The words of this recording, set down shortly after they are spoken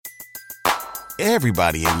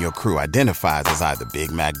Everybody in your crew identifies as either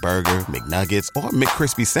Big Mac Burger, McNuggets, or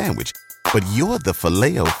McCrispy Sandwich. But you're the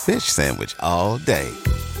Filet-O-Fish Sandwich all day.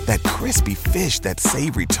 That crispy fish, that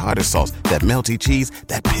savory tartar sauce, that melty cheese,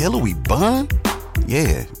 that pillowy bun.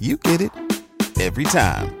 Yeah, you get it. Every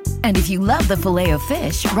time. And if you love the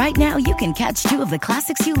Filet-O-Fish, right now you can catch two of the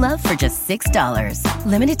classics you love for just $6.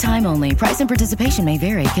 Limited time only. Price and participation may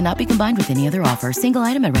vary. Cannot be combined with any other offer. Single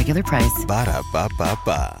item at regular price.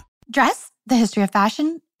 Ba-da-ba-ba-ba. Dress, The History of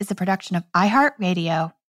Fashion is a production of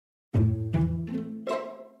iHeartRadio.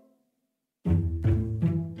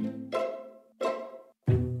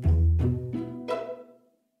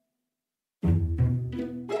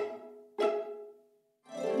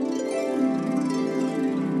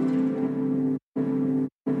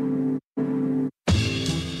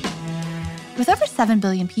 With over 7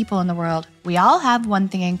 billion people in the world, we all have one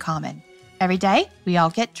thing in common. Every day, we all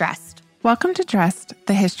get dressed. Welcome to Dressed,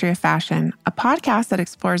 The History of Fashion, a podcast that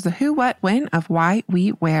explores the who, what, when of why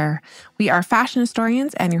we wear. We are fashion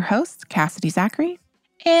historians and your hosts, Cassidy Zachary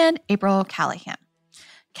and April Callahan.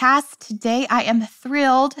 Cass, today I am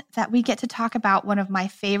thrilled that we get to talk about one of my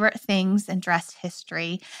favorite things in dress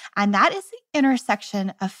history, and that is the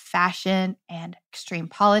intersection of fashion and extreme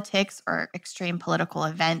politics or extreme political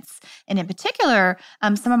events. And in particular,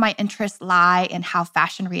 some of my interests lie in how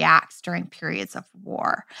fashion reacts during periods of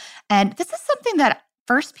war. And this is something that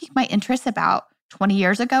first piqued my interest about 20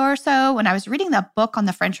 years ago or so when I was reading that book on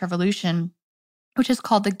the French Revolution, which is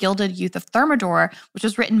called The Gilded Youth of Thermidor, which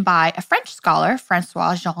was written by a French scholar,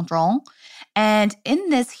 François Gendron. And in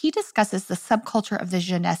this, he discusses the subculture of the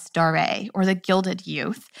jeunesse dorée, or the Gilded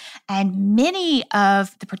Youth. And many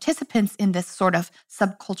of the participants in this sort of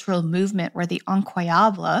subcultural movement were the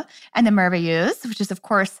incroyables and the merveilleuses, which is, of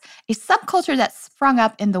course, a subculture that sprung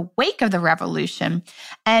up in the wake of the revolution.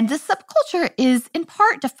 And this subculture is in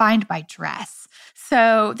part defined by dress.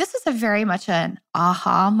 So this was very much an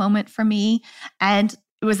aha moment for me. And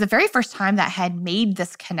it was the very first time that I had made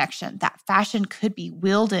this connection that fashion could be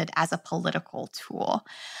wielded as a political tool.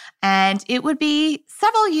 And it would be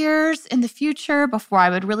several years in the future before I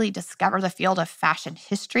would really discover the field of fashion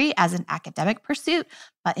history as an academic pursuit.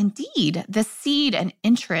 But indeed, the seed and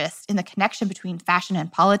interest in the connection between fashion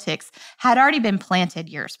and politics had already been planted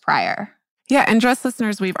years prior. Yeah, and Dress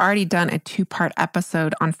listeners, we've already done a 2-part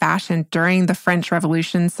episode on fashion during the French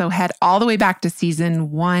Revolution, so head all the way back to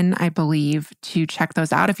season 1, I believe, to check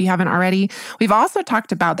those out if you haven't already. We've also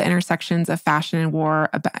talked about the intersections of fashion and war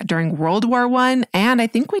during World War I, and I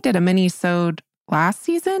think we did a mini-sode last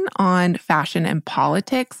season on fashion and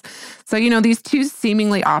politics. So, these two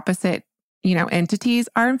seemingly opposite entities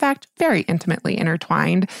are in fact very intimately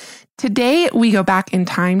intertwined. Today, we go back in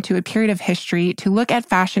time to a period of history to look at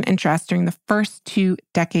fashion and dress during the first 2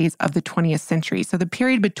 decades of the 20th century. So the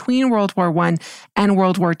period between World War I and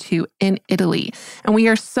World War II in Italy. And we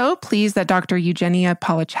are so pleased that Dr. Eugenia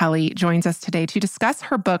Paulicelli joins us today to discuss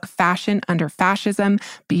her book, Fashion Under Fascism,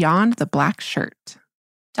 Beyond the Black Shirt.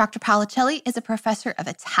 Dr. Paulicelli is a professor of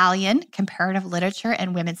Italian, comparative literature,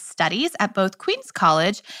 and women's studies at both Queens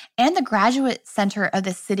College and the Graduate Center of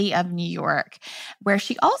the City of New York, where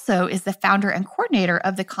she also is the founder and coordinator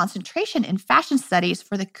of the Concentration in Fashion Studies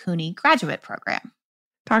for the CUNY Graduate Program.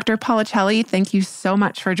 Dr. Paulicelli, thank you so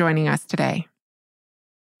much for joining us today.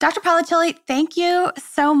 Dr. Paulicelli, thank you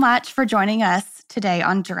so much for joining us today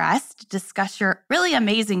on Dress to discuss your really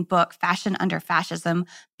amazing book, Fashion Under Fascism,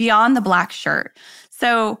 Beyond the Black Shirt.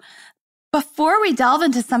 So before we delve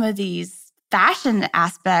into some of these fashion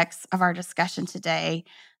aspects of our discussion today,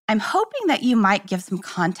 I'm hoping that you might give some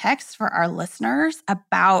context for our listeners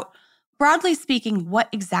about, broadly speaking, what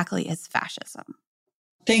exactly is fascism?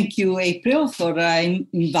 Thank you, April, for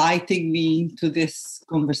inviting me to this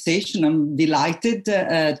conversation. I'm delighted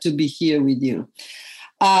to be here with you.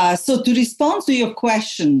 So to respond to your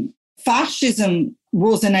question, fascism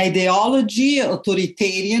was an ideology,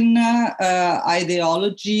 authoritarian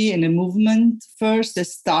ideology and a movement first that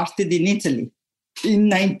started in Italy in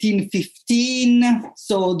 1915.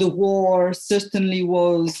 So the war certainly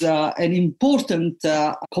was an important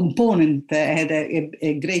component, had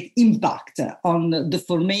a great impact on the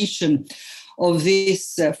formation of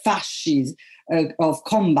this fascism of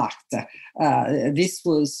combat. This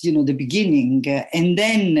was, the beginning. And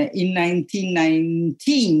then in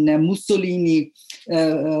 1919, Mussolini,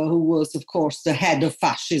 who was, of course, the head of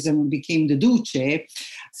fascism, became the Duce.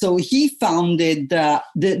 So he founded the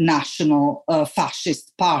National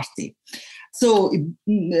Fascist Party. So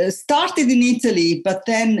it started in Italy, but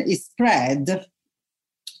then it spread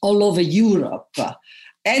all over Europe.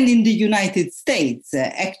 And in the United States,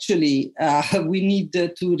 actually, we need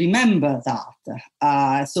to remember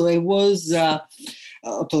that. So it was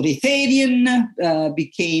authoritarian,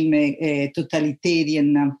 became a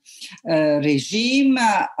totalitarian regime,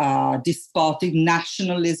 despotic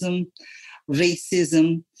nationalism,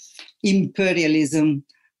 racism, imperialism.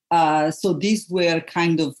 So these were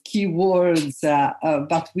kind of key words,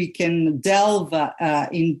 but we can delve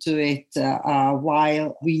into it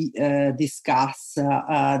while we discuss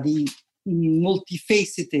the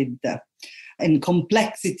multifaceted and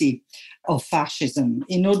complexity of fascism.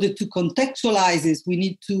 In order to contextualize this, we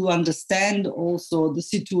need to understand also the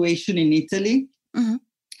situation in Italy. Mm-hmm.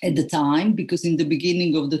 At the time, because in the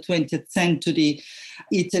beginning of the 20th century,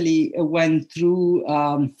 Italy went through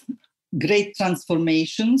great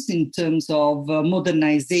transformations in terms of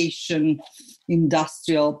modernization,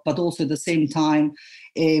 industrial, but also at the same time,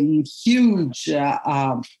 huge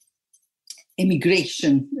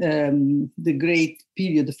immigration, the great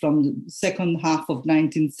period from the second half of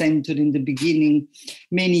 19th century. In the beginning,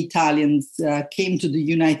 many Italians came to the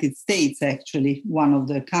United States, actually, one of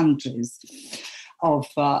the countries of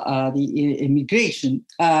the immigration.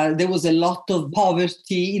 There was a lot of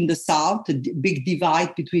poverty in the South, a big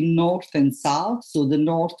divide between North and South. So the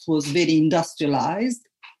North was very industrialized.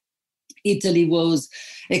 Italy was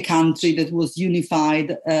a country that was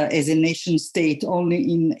unified as a nation state only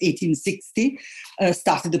in 1860,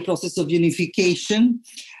 started the process of unification.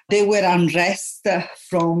 There were unrest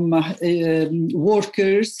from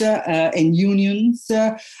workers and unions,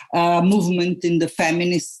 movement in the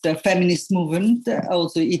feminist movement.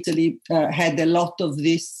 Also, Italy had a lot of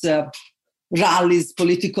this rallies,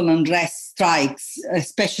 political unrest, strikes,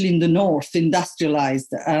 especially in the north,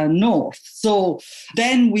 industrialized north. So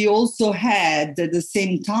then we also had, at the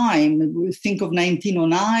same time, we think of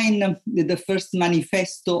 1909, the first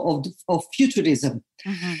manifesto of futurism.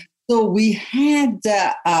 Mm-hmm. So we had,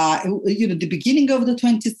 the beginning of the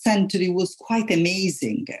 20th century was quite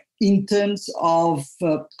amazing in terms of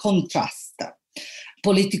contrast.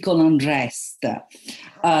 Political unrest,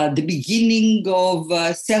 the beginning of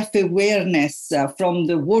self-awareness from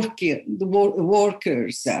the workers,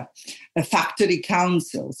 factory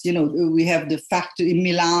councils. We have the factory in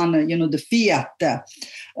Milan, the Fiat,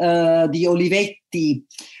 the Olivetti.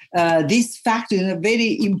 These factories are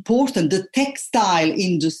very important, the textile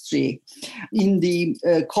industry in the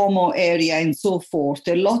Como area and so forth,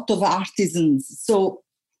 a lot of artisans.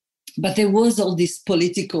 But there was all this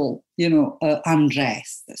political,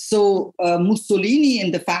 unrest. So Mussolini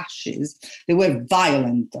and the fascists, they were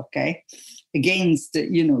violent, against,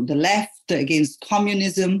 the left, against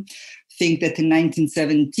communism. Think that in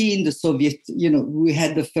 1917, the Soviet, we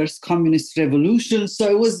had the first communist revolution. So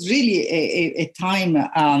it was really a time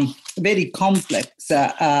very complex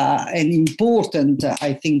and important,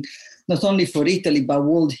 I think, not only for Italy, but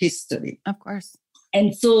world history. Of course.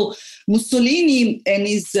 And so Mussolini and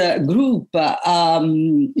his group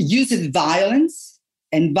used violence,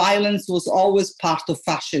 and violence was always part of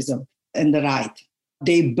fascism and the right.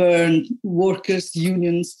 They burned workers'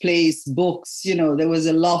 unions, plays, books. There was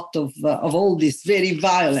a lot of all this, very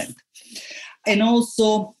violent. And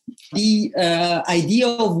also the idea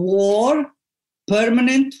of war,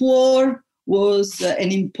 permanent war, was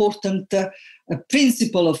an important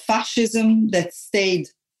principle of fascism that stayed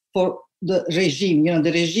for the regime.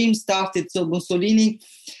 The regime started, so Mussolini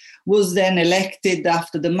was then elected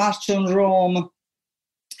after the March on Rome,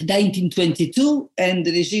 1922, and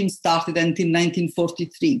the regime started until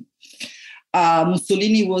 1943.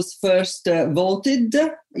 Mussolini was first voted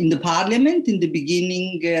in the parliament. In the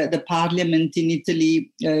beginning, the parliament in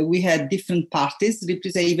Italy, we had different parties,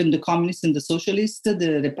 represent even the communists and the socialists,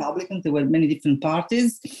 the Republicans, there were many different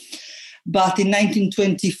parties. But in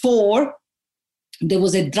 1924, there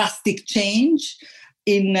was a drastic change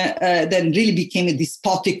then really became a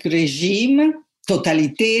despotic regime,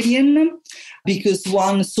 totalitarian, because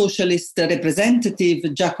one socialist representative,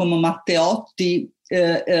 Giacomo Matteotti,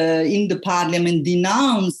 in the parliament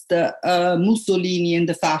denounced Mussolini and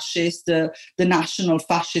the fascists, the National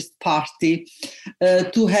Fascist Party,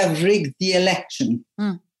 to have rigged the election.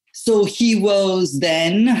 Mm. So he was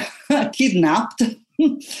then kidnapped.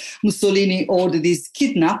 Mussolini ordered his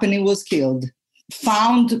kidnap and he was killed.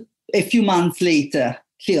 Found a few months later,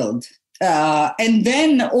 killed. And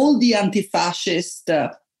then all the anti-fascist,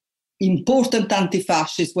 important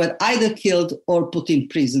anti-fascists were either killed or put in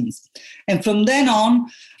prisons. And from then on,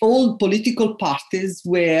 all political parties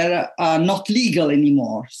were not legal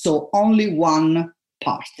anymore. So only one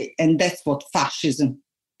party. And that's what fascism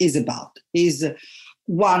is about, is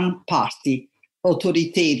one party,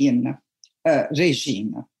 authoritarian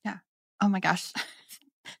regime. Yeah. Oh my gosh.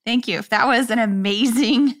 Thank you. That was an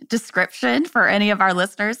amazing description for any of our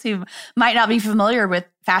listeners who might not be familiar with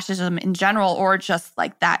fascism in general, or just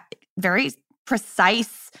like that very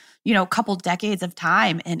precise, couple decades of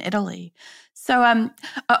time in Italy. So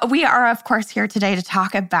we are, of course, here today to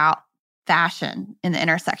talk about fashion in the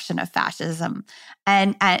intersection of fascism.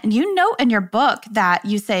 And you note in your book that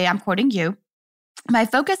you say, I'm quoting you, "My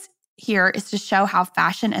focus here is to show how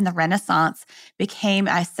fashion in the Renaissance became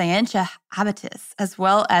a scientia habitus, as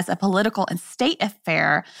well as a political and state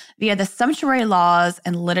affair via the sumptuary laws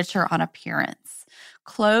and literature on appearance.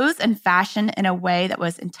 Clothes and fashion in a way that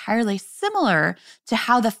was entirely similar to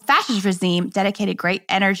how the fascist regime dedicated great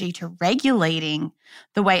energy to regulating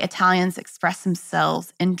the way Italians express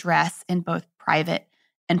themselves in dress in both private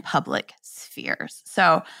and public spheres."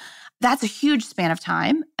 So that's a huge span of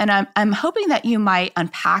time. And I'm hoping that you might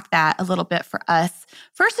unpack that a little bit for us,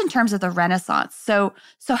 first in terms of the Renaissance. So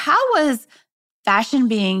how was fashion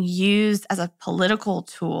being used as a political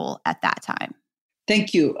tool at that time?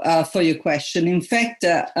 Thank you for your question. In fact,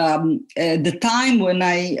 the time when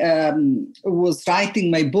I was writing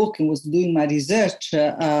my book and was doing my research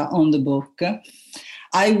on the book,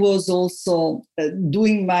 I was also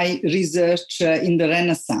doing my research in the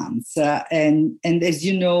Renaissance. And as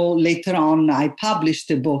you know, later on, I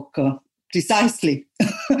published a book precisely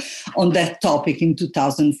on that topic in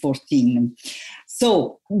 2014.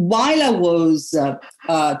 So while I was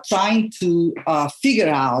trying to figure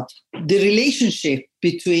out the relationship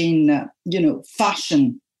between,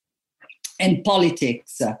 fashion and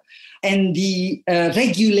politics, and the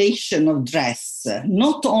regulation of dress,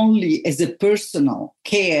 not only as a personal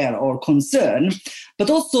care or concern, but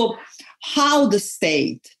also how the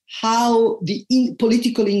state, how the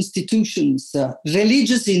political institutions,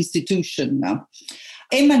 religious institutions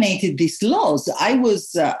emanated these laws. I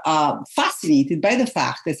was fascinated by the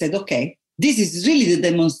fact I said, okay, this is really the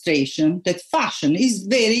demonstration that fashion is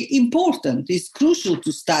very important, it's crucial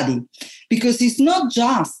to study, because it's not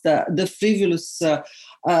just the frivolous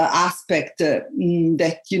aspect that,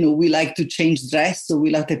 we like to change dress, or we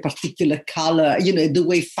like a particular color, the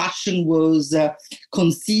way fashion was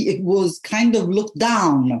conceived, it was kind of looked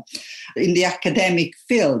down in the academic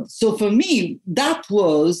field. So for me, that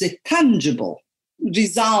was a tangible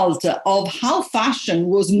result of how fashion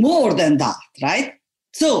was more than that, right?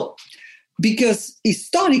 So, because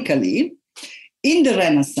historically, in the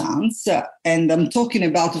Renaissance, and I'm talking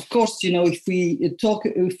about, of course, if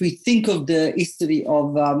we think of the history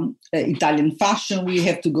of Italian fashion, we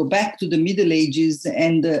have to go back to the Middle Ages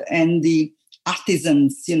and the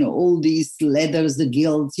artisans, all these leathers, the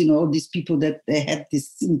guilds, all these people that they had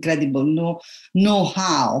this incredible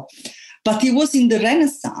know-how. But it was in the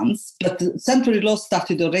Renaissance, but the sumptuary law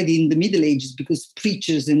started already in the Middle Ages, because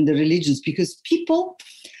preachers and the religions, because people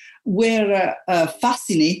were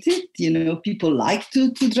fascinated, people liked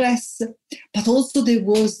to dress, but also there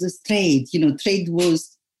was this trade, trade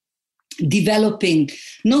was developing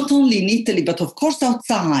not only in Italy, but of course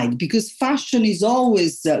outside, because fashion is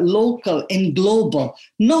always local and global,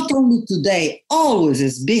 not only today, always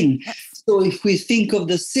has been. So if we think of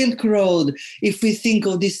the Silk Road, if we think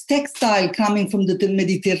of this textile coming from the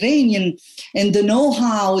Mediterranean and the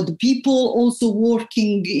know-how, the people also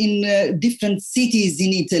working in different cities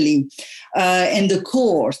in Italy and the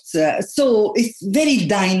courts. So it's very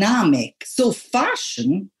dynamic. So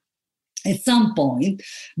fashion at some point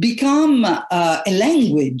become a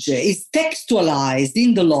language, is textualized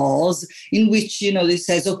in the laws, in which, it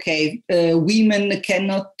says, okay, women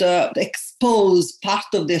cannot expose part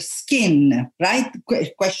of their skin, right?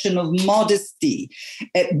 Question of modesty,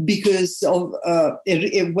 because of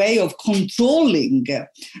a way of controlling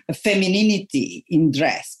femininity in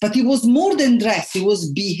dress. But it was more than dress, it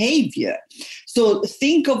was behavior. So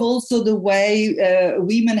think of also the way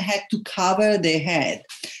women had to cover their head.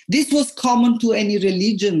 This was common to any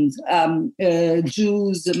religions,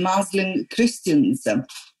 Jews, Muslim, Christians.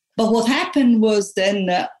 But what happened was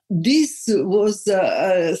then this was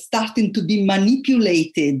starting to be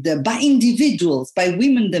manipulated by individuals, by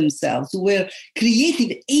women themselves, who were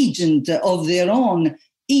creative agents of their own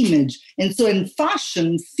image. And so in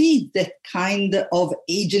fashion feeds that kind of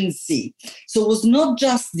agency. So it was not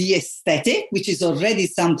just the aesthetic, which is already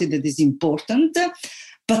something that is important,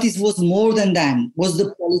 but it was more than that, was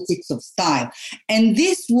the politics of style. And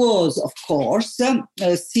this was, of course,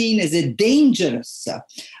 seen as a dangerous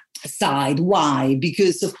side. Why?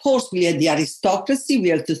 Because, of course, we had the aristocracy. We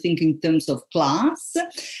have to think in terms of class.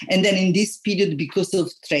 And then in this period, because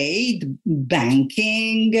of trade,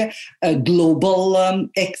 banking, global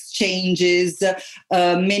exchanges,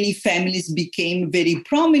 many families became very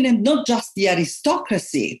prominent, not just the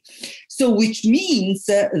aristocracy. So which means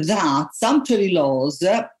that sumptuary laws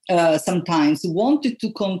sometimes wanted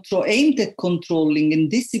to aimed at controlling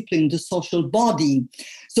and disciplining the social body.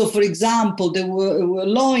 So, for example, there were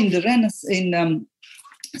law in the Renaissance,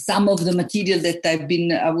 some of the material that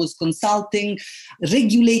I was consulting,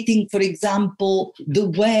 regulating, for example, the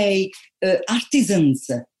way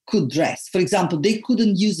artisans could dress. For example, they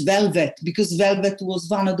couldn't use velvet because velvet was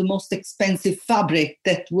one of the most expensive fabric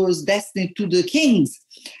that was destined to the kings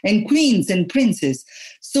and queens and princes.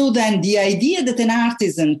 So then the idea that an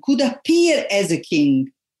artisan could appear as a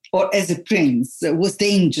king or as a prince was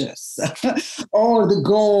dangerous, or the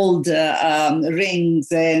gold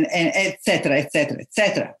rings, and et cetera, et cetera, et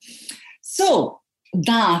cetera. So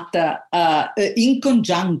that in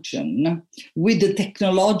conjunction with the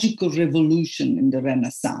technological revolution in the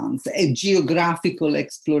Renaissance, a geographical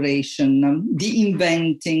exploration, the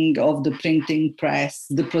inventing of the printing press,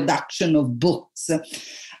 the production of books,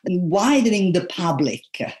 widening the public,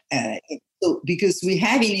 because we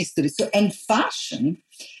have in history, and fashion.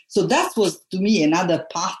 So that was, to me, another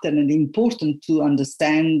pattern and important to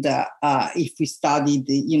understand if we study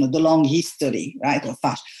the long history, right, of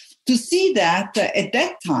fashion. To see that at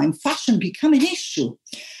that time, fashion became an issue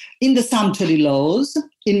in the sumptuary laws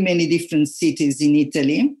in many different cities in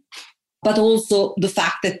Italy, but also the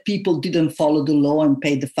fact that people didn't follow the law and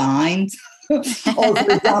pay the fines. Or,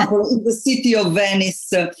 for example, in the city of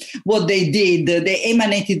Venice, what they did, they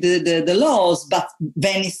emanated the laws, but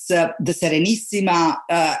Venice, the Serenissima,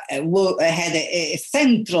 had a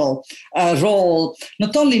central role,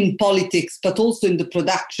 not only in politics, but also in the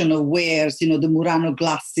production of wares, the Murano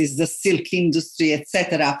glasses, the silk industry,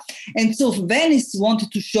 etc. And so Venice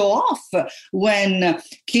wanted to show off when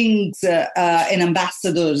kings and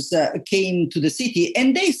ambassadors came to the city,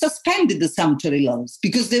 and they suspended the sumptuary laws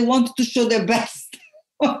because they wanted to show their best.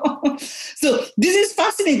 So this is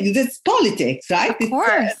fascinating. That's politics, right? Of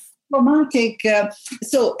course. It's romantic.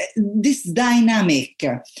 So this dynamic.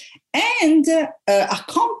 And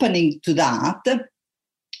accompanying to that,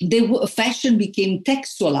 fashion became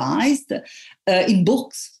textualized in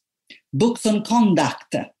books on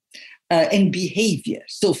conduct and behavior.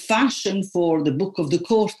 So fashion, for the Book of the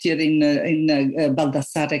Courtier in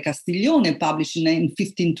Baldassare Castiglione, published in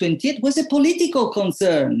 1528, was a political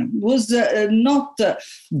concern, was not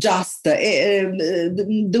just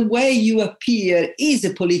the way you appear is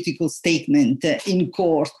a political statement in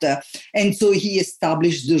court. And so he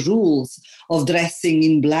established the rules of dressing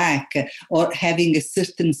in black or having a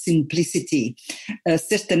certain simplicity, a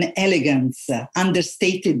certain elegance,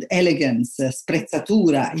 understated elegance,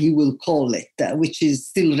 sprezzatura, he will call it, which is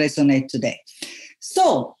still resonate today.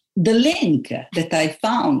 So the link that I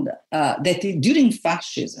found that during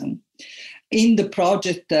fascism, in the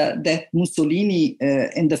project that Mussolini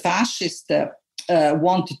and the fascists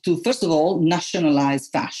wanted to, first of all, nationalize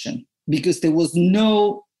fashion, because there was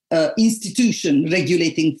no institution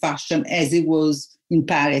regulating fashion as it was in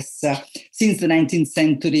Paris. Since the 19th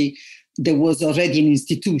century, there was already an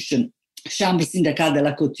institution, Chambre syndicale de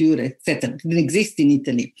la couture, etc. It didn't exist in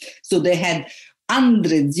Italy. So they had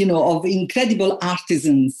hundreds, of incredible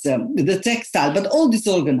artisans, the textile, but all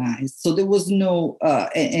disorganized. So there was no,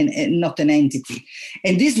 not an entity.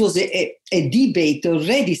 And this was a debate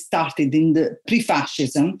already started in the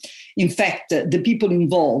pre-fascism. In fact, the people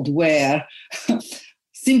involved were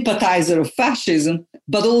sympathizer of fascism,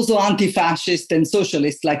 but also anti-fascist and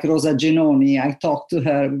socialist like Rosa Genoni. I talked to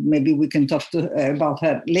her, maybe we can talk about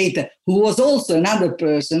her later, who was also another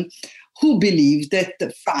person who believed that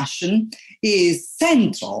fashion is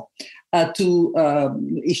central to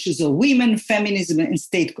issues of women, feminism, and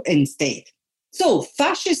state. So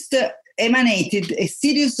fascists emanated a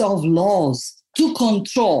series of laws to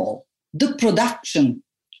control the production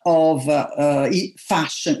of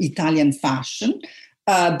fashion, Italian fashion,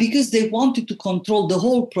 because they wanted to control the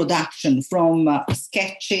whole production, from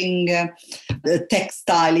sketching, the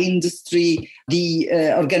textile industry, the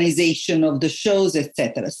organization of the shows,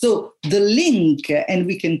 etc. So the link, and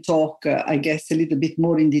we can talk, I guess, a little bit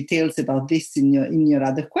more in details about this in your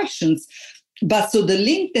other questions. But so the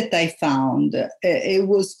link that I found, it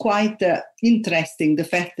was quite interesting, the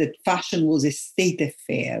fact that fashion was a state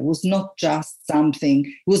affair, was not just something,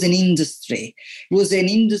 it was an industry. It was an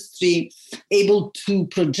industry able to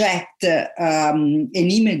project an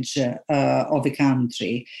image of a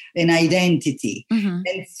country, an identity. Mm-hmm.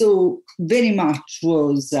 And so very much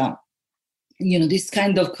was... this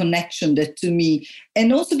kind of connection that to me,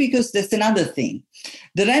 and also because there's another thing,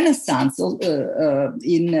 the Renaissance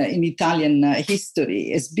in Italian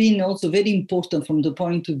history has been also very important from the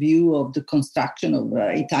point of view of the construction of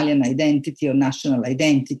Italian identity or national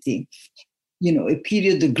identity. a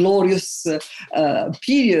period, a glorious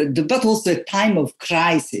period, but also a time of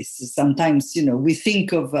crisis. Sometimes, we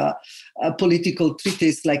think of political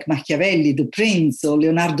treatises like Machiavelli, The Prince, or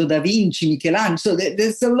Leonardo da Vinci, Michelangelo. So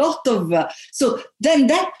there's a lot of... so then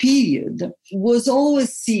that period was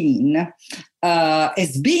always seen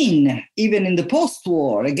as being, even in the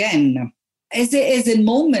post-war, again, as a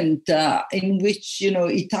moment in which,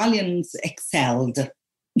 Italians excelled.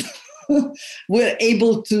 Were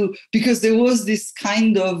able to, because there was this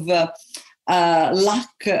kind of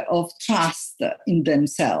lack of trust in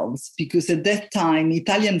themselves, because at that time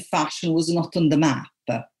Italian fashion was not on the map,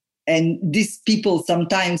 and these people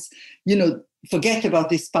sometimes forget about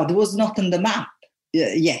this part. It was not on the map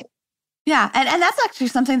yet. Yeah, and that's actually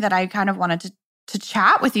something that I kind of wanted to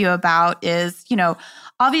chat with you about is,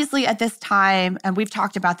 obviously at this time, and we've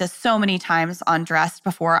talked about this so many times on Dressed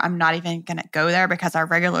before, I'm not even going to go there because our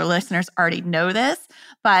regular listeners already know this,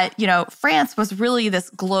 but, France was really this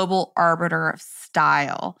global arbiter of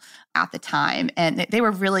style at the time, and they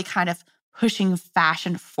were really kind of pushing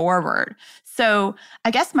fashion forward. So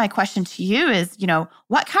I guess my question to you is,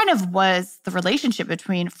 what kind of was the relationship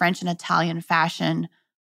between French and Italian fashion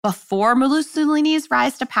before Mussolini's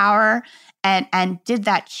rise to power? And did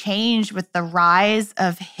that change with the rise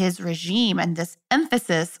of his regime and this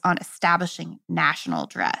emphasis on establishing national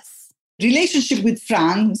dress? Relationship with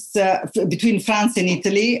France, between France and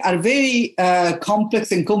Italy, are very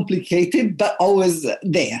complex and complicated, but always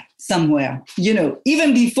there somewhere.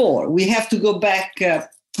 Even before, we have to go back. Hundreds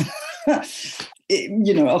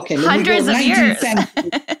of years.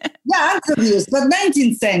 Hundreds of years. But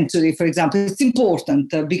 19th century, for example, it's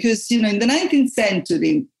important because in the 19th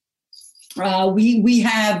century. We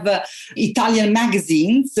have Italian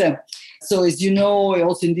magazines. So as you know,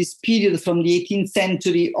 also in this period from the 18th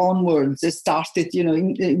century onwards, it started,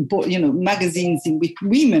 magazines in which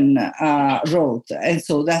women wrote. And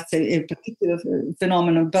so that's a particular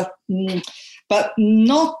phenomenon, but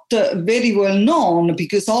not very well known,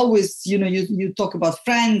 because always, you talk about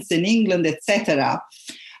France and England, etc.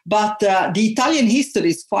 But the Italian history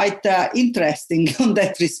is quite interesting on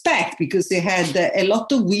that respect, because they had a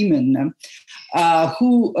lot of women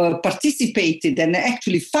who participated and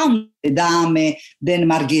actually founded Dame, then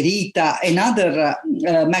Margherita, and other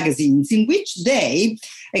magazines, in which they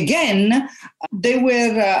were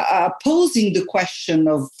posing the question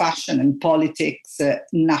of fashion and politics,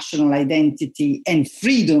 national identity, and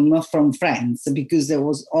freedom from France, because there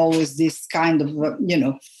was always this kind of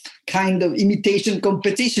imitation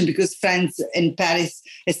competition, because France and Paris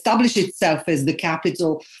established itself as the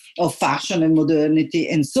capital of fashion and modernity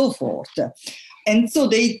and so forth. And so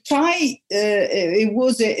they try, it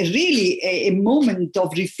was really a moment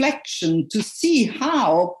of reflection to see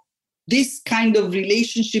how this kind of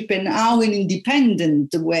relationship and how an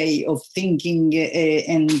independent way of thinking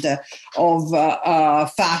and of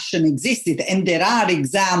fashion existed. And there are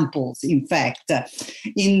examples, in fact,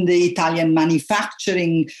 in the Italian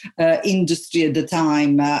manufacturing industry at the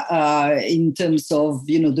time, in terms of,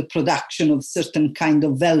 the production of certain kind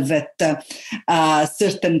of velvet,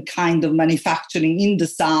 certain kind of manufacturing in the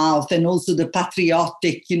South, and also the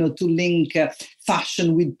patriotic, to link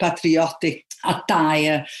fashion with patriotic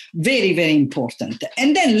attire, very, very important.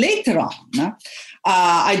 And then later on,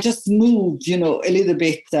 I just moved, a little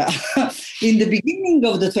bit in the beginning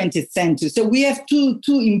of the 20th century. So we have two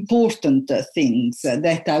important things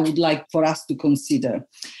that I would like for us to consider,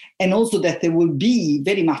 and also that they will be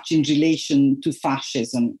very much in relation to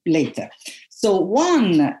fascism later. So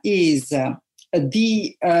one is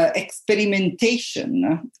the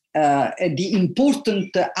experimentation, the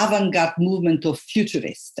important avant-garde movement of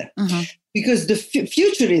futurists. Mm-hmm. Because the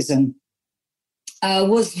futurism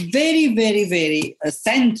was very, very, very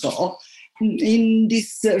central in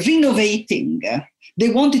this renovating. They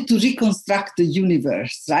wanted to reconstruct the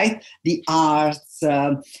universe, right? The arts,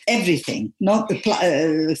 everything, not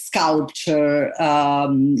sculpture,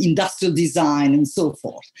 industrial design, and so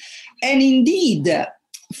forth. And indeed,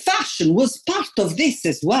 fashion was part of this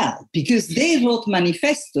as well, because they wrote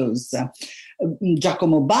manifestos.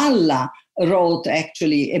 Giacomo Balla wrote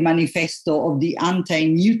actually a manifesto of the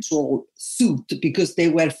anti-neutral suit, because they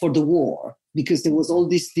were for the war, because there was all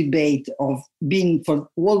this debate of being for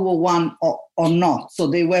World War I or not. So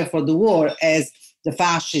they were for the war as the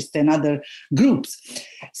fascists and other groups.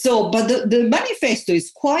 So, but the manifesto is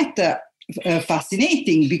quite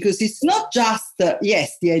fascinating, because it's not just,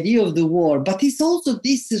 the idea of the war, but it's also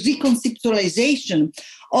this reconceptualization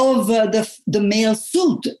of the male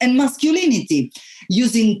suit and masculinity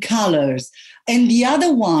using colors. And the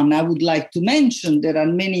other one I would like to mention, there are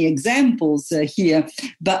many examples here,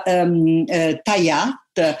 but Tayat,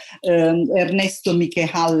 Ernesto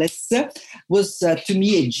Miquejales was to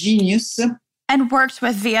me a genius. And worked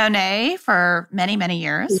with Vionnet for many, many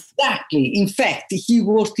years. Exactly. In fact, he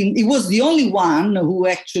was the only one who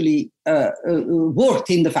actually worked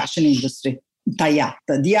in the fashion industry, Tayat.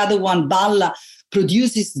 The other one, Balla,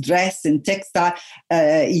 produces dress and textile.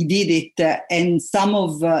 He did it. And some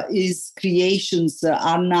of his creations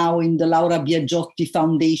are now in the Laura Biagiotti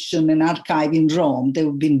Foundation and Archive in Rome.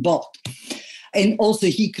 They've been bought. And also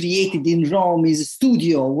he created in Rome his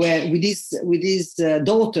studio where with his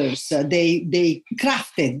daughters, they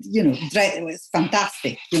crafted, it was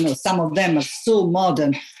fantastic. Some of them are so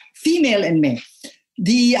modern, female and male.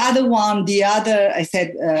 I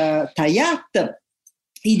said, Tayat,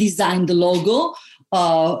 he designed the logo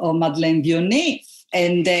of Madeleine Vionnet,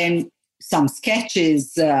 and then some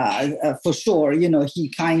sketches for sure,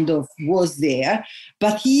 he kind of was there,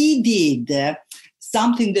 but he did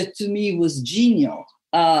something that to me was genial.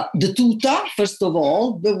 The tuta, first of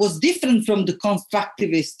all, that was different from the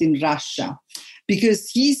constructivist in Russia, because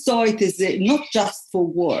he saw it as not just for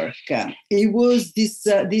work. It was this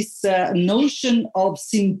notion of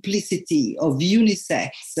simplicity, of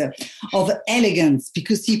unisex, of elegance,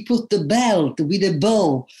 because he put the belt with a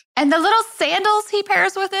bow. And the little sandals he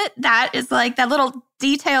pairs with it, that is like that little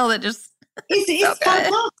detail that just... It's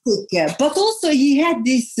fantastic. But also he had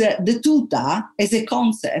this, the tuta as a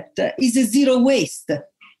concept is a zero waste.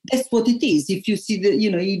 That's what it is. If you see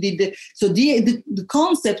he did the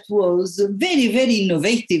concept was very, very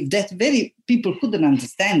innovative that very people couldn't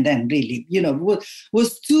understand then really,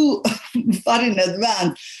 was too far in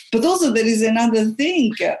advance. But also there is another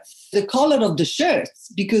thing, the color of the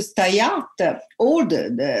shirts, because Tayat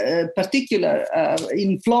ordered particular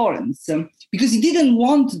in Florence, because he didn't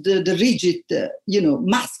want the rigid,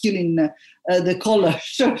 masculine, the color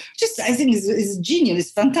shirt. I think it's genius,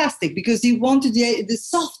 it's fantastic, because he wanted the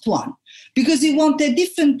soft one, because he wanted a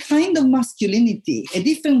different kind of masculinity, a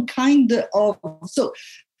different kind of...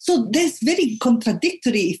 So that's very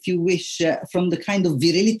contradictory, if you wish, from the kind of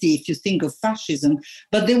virility, if you think of fascism,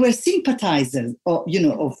 but they were sympathizers,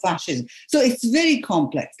 of fascism. So it's very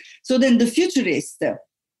complex. So then the futurist,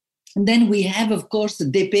 and then we have, of course,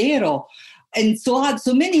 De Pero, and so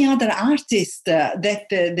many other artists that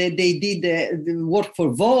they did work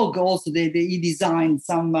for Vogue. Also, he designed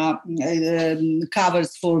some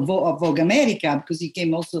covers for Vogue America, because he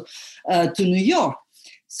came also to New York.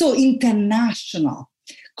 So international,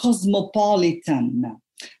 cosmopolitan,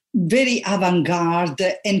 very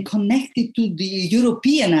avant-garde, and connected to the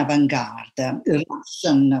European avant-garde,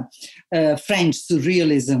 Russian, French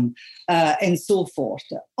surrealism, and so forth.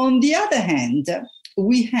 On the other hand,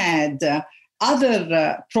 we had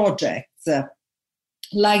other projects,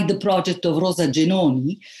 like the project of Rosa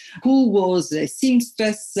Genoni, who was a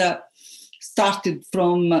seamstress, started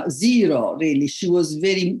from zero, really. She was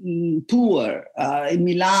very poor in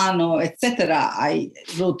Milano, etc. I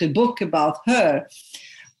wrote a book about her.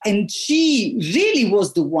 And she really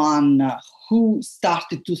was the one who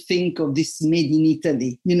started to think of this made in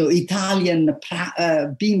Italy, Italian,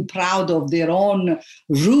 being proud of their own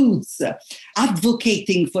roots,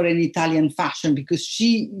 advocating for an Italian fashion, because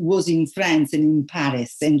she was in France and in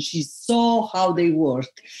Paris, and she saw how they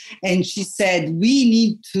worked. And she said, we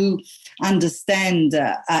need to understand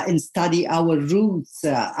and study our roots.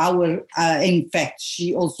 In fact,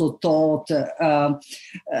 she also taught,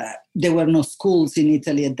 there were no schools in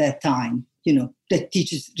Italy at that time, that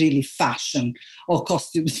teaches really fashion or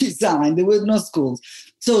costume design. There were no schools.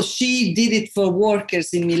 So she did it for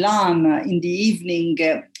workers in Milan in the evening,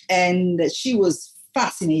 and she was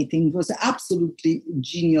fascinating. It was absolutely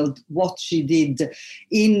genial what she did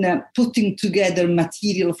in putting together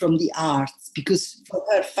material from the arts, because for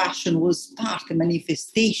her fashion was part, a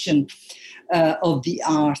manifestation of the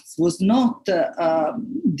arts, was not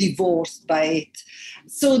divorced by it.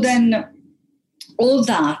 So then all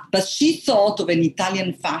that, but she thought of an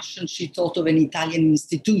Italian fashion, she thought of an Italian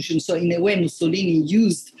institution. So in a way, Mussolini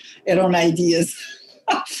used her own ideas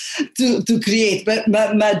to create. But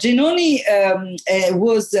Genoni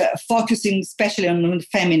was focusing especially on the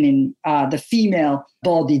feminine, the female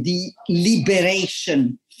body, the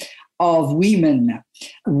liberation of women,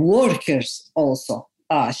 workers also.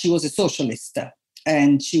 She was a socialist.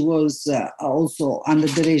 And she was also under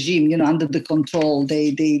the regime, under the control.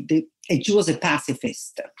 And she was a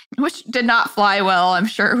pacifist. Which did not fly well, I'm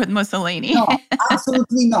sure, with Mussolini. No,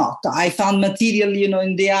 absolutely not. I found material,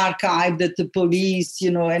 in the archive that the police,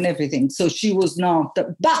 and everything. So she was not.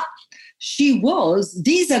 But she was,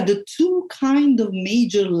 these are the two kind of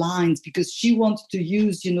major lines, because she wanted to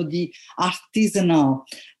use, the artisanal,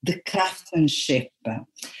 the craftsmanship,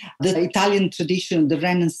 the Italian tradition, the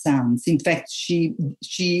Renaissance. In fact, she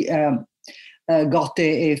got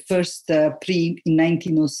a first prix in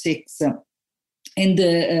 1906 in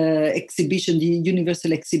the exhibition, the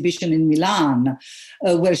Universal Exhibition in Milan,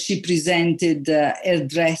 where she presented her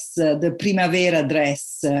dress, the Primavera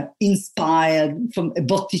dress, inspired from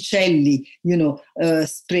Botticelli,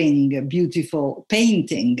 spring, beautiful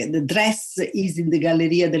painting. The dress is in the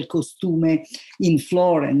Galleria del Costume in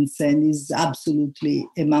Florence and is absolutely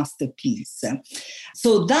a masterpiece.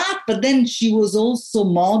 So that, but then she was also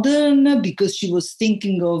modern, because she was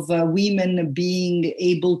thinking of women being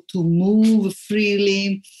able to move freely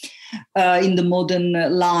in the modern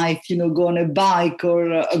life, go on a bike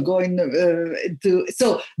or going to...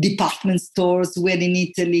 So department stores were in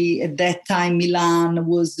Italy. At that time, Milan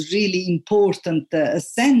was really important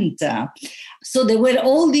center. So there were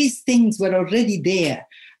all these things were already there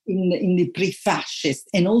in the pre-fascist,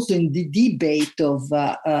 and also in the debate of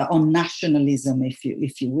on nationalism, if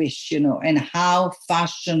you wish, and how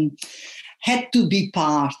fashion had to be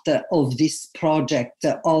part of this project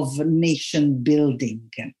of nation building,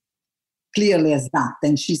 clearly as that.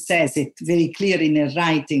 And she says it very clear in her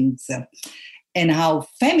writings, and how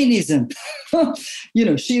feminism,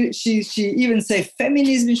 she even said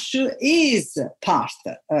feminism is part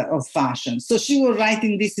of fashion. So she was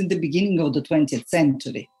writing this in the beginning of the 20th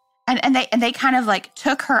century. And they kind of like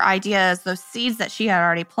took her ideas, those seeds that she had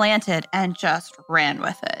already planted, and just ran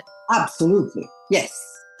with it. Absolutely, yes.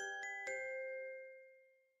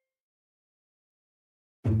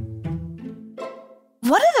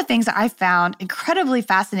 One of the things that I found incredibly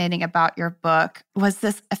fascinating about your book was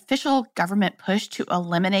this official government push to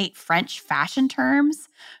eliminate French fashion terms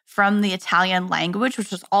from the Italian language, which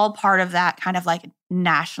was all part of that kind of like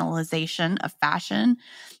nationalization of fashion.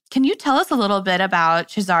 Can you tell us a little bit about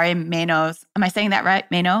Cesare Meno's, am I saying that right,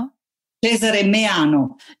 Meno? Cesare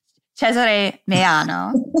Meano. Cesare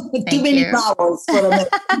Meano. Too many vowels for a minute.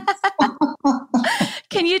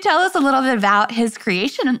 Can you tell us a little bit about his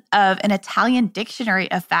creation of an Italian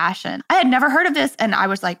dictionary of fashion? I had never heard of this, and I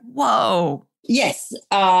was like, whoa. Yes.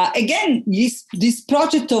 Again, this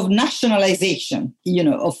project of nationalization,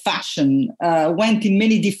 of fashion went in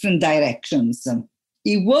many different directions.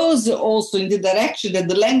 It was also in the direction that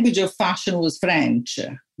the language of fashion was French,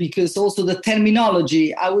 because also the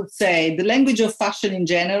terminology, I would say, the language of fashion in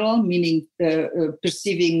general, meaning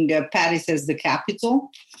perceiving Paris as the capital,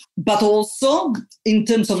 but also in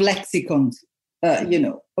terms of lexicon,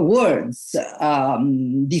 words,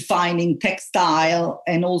 defining textile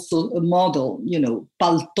and also a model,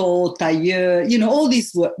 palto, tailleur, all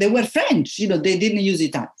these words, they were French, they didn't use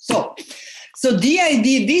Italian. So the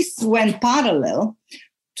idea, this went parallel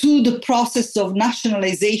to the process of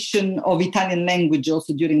nationalization of Italian language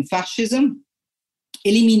also during fascism,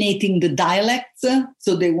 eliminating the dialects.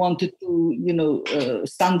 So they wanted to,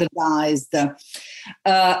 standardize.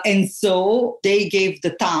 And so they gave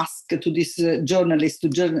the task to this journalist, to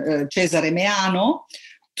Cesare Meano,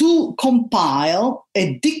 to compile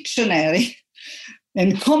a dictionary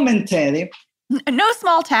and commentary. No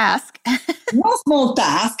small task. No small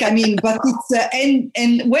task. I mean, but it's,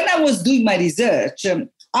 and when I was doing my research,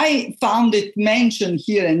 I found it mentioned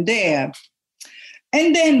here and there.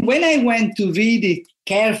 And then when I went to read it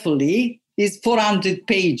carefully, it's 400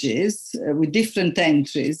 pages with different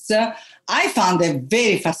entries. I found a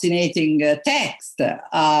very fascinating text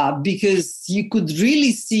because you could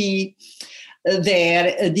really see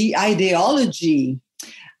there the ideology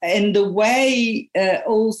and the way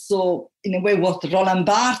also, in a way, what Roland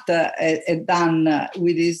Barthes had done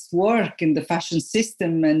with his work in the fashion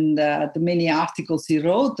system and the many articles he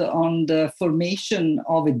wrote on the formation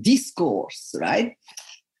of a discourse, right,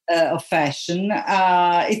 of fashion.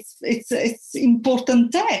 It's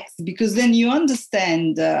important text, because then you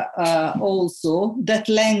understand also that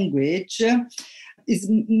language is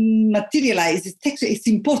materialized. It's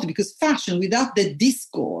important, because fashion without the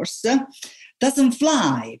discourse doesn't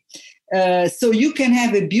fly. So you can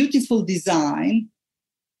have a beautiful design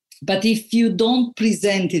But if you don't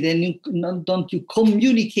present it and don't you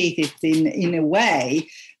communicate it in a way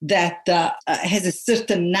that has a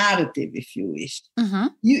certain narrative, if you wish,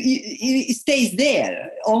 it stays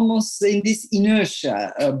there, almost in this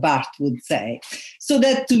inertia, Barth would say. So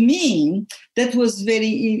that to me, that was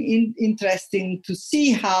very interesting to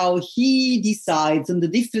see how he decides on the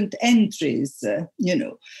different entries,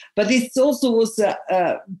 But it also was,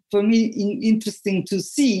 for me, interesting to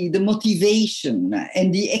see the motivation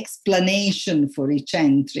and the explanation for each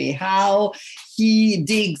entry, how he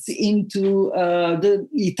digs into the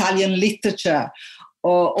Italian literature,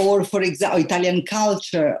 or for example, Italian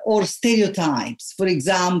culture, or stereotypes, for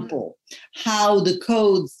example, how the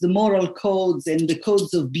codes, the moral codes and the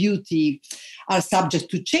codes of beauty are subject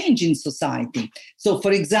to change in society. So,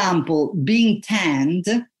 for example, being tanned,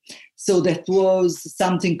 so that was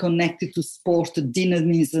something connected to sport,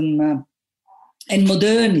 dynamism, and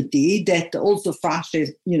modernity that also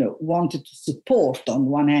fascists, wanted to support on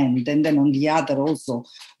one hand, and then on the other also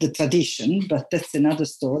the tradition, but that's another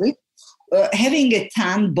story. Having a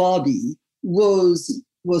tan body was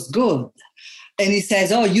good. And he says,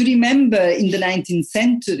 you remember in the 19th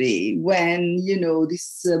century when,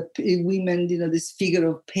 this women, this figure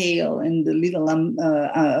of pale and the little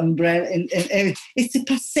umbrella, and it's a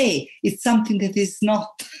passé. It's something that is not...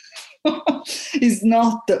 is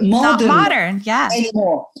not modern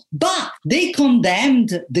anymore. But they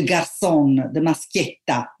condemned the garçon, the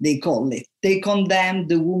maschietta, they call it. They condemned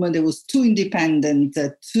the woman that was too independent,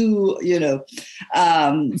 so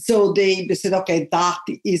they said, okay, that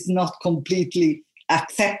is not completely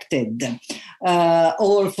accepted.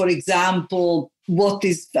 Or, for example, what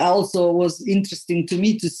is also was interesting to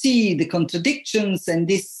me to see the contradictions, and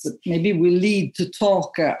this maybe will lead to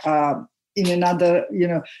talk in another,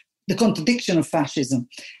 the contradiction of fascism.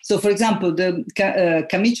 So, for example, the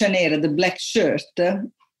camicia nera, the black shirt,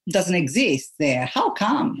 doesn't exist there. How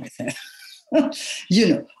come? I said,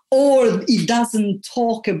 or it doesn't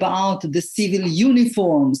talk about the civil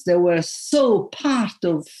uniforms that were so part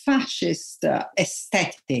of fascist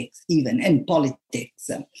aesthetics, even, and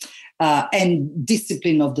politics, and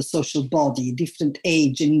discipline of the social body, different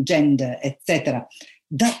age and gender, etc.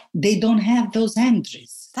 That they don't have those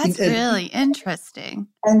entries. That's really interesting.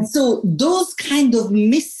 And so those kind of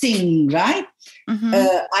missing, right?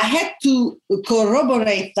 I had to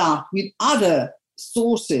corroborate that with other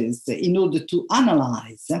sources in order to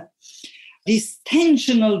analyze this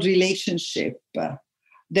tensional relationship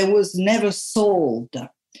that was never solved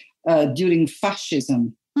during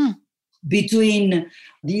fascism between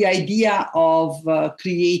the idea of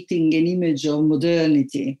creating an image of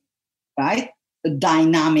modernity, right? A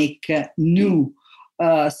dynamic, new.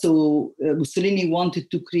 So Mussolini wanted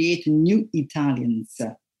to create new Italians,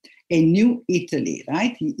 a new Italy,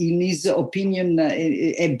 right? In his opinion,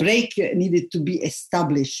 a break needed to be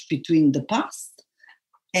established between the past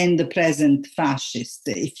and the present fascist.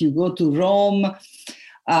 If you go to Rome,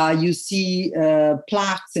 you see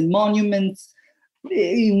plaques and monuments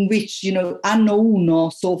in which, anno uno,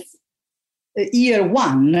 so year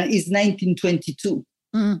one is 1922.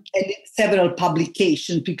 And several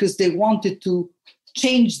publications because they wanted to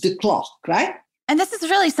change the clock, right? And this is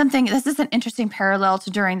an interesting parallel to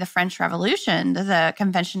during the French Revolution. The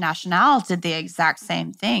Convention Nationale did the exact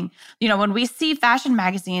same thing. When we see fashion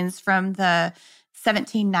magazines from the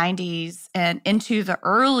 1790s and into the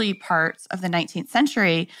early parts of the 19th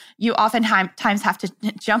century, you oftentimes have to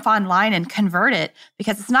jump online and convert it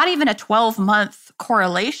because it's not even a 12-month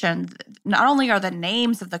correlation. Not only are the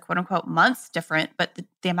names of the quote-unquote months different, but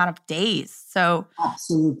the amount of days. So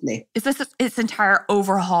absolutely. It's entire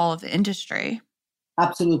overhaul of the industry.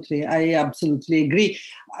 Absolutely. I absolutely agree.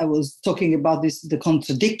 I was talking about the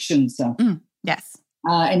contradictions. Yes.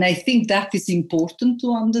 And I think that is important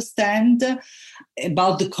to understand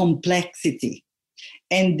about the complexity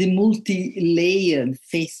and the multi-layered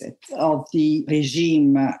facet of the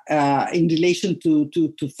regime in relation to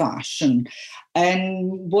fashion.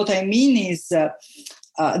 And what I mean is,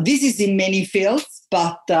 this is in many fields,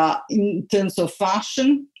 but in terms of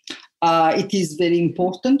fashion, it is very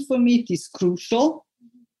important for me. It is crucial.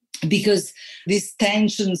 Because these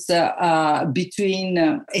tensions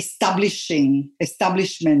between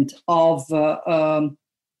establishment of a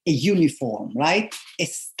uniform, right? A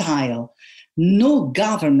style. No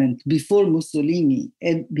government before Mussolini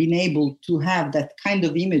had been able to have that kind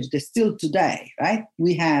of image that still today, right?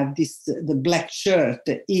 We have the black shirt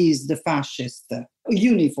is the fascist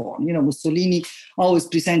uniform. Mussolini always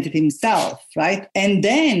presented himself, right? And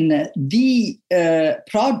then the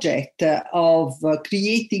project of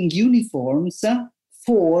creating uniforms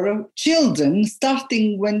for children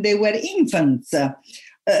starting when they were infants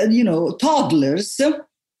toddlers,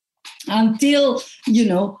 until,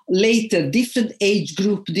 later, different age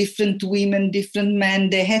group, different women, different men,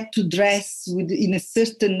 they had to dress in a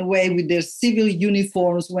certain way with their civil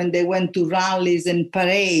uniforms when they went to rallies and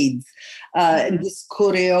parades, in this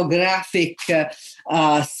choreographic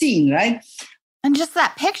scene, right? And just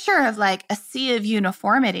that picture of like a sea of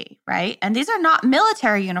uniformity, right? And these are not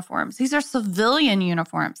military uniforms. These are civilian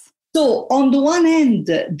uniforms. So on the one hand,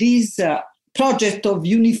 this project of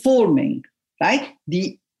uniforming, right?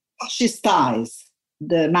 The fascistize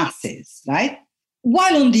the masses, right?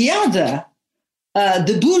 While on the other,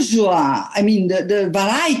 the bourgeois, the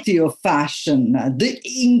variety of fashion, the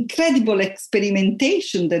incredible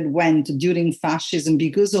experimentation that went during fascism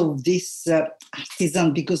because of this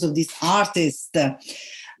artisan, because of these artists,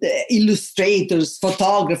 illustrators,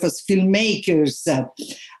 photographers, filmmakers,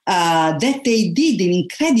 that they did an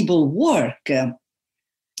incredible work.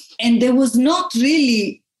 And there was not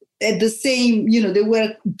really at the same, there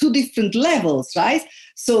were two different levels, right?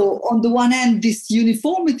 So on the one hand, this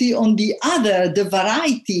uniformity, on the other, the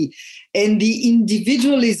variety and the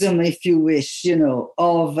individualism, if you wish,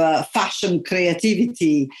 of fashion,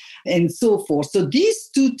 creativity, and so forth. So these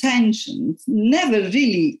two tensions never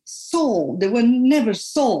really solved. They were never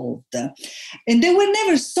solved. And they were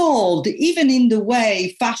never solved even in the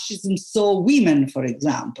way fascism saw women, for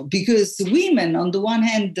example, because women, on the one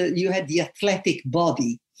hand, you had the athletic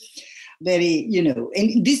body, very,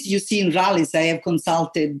 and this you see in rallies. I have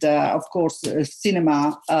consulted, of course,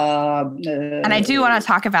 cinema. And I do want to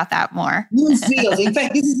talk about that more. Newsreels. In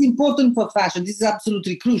fact, this is important for fashion. This is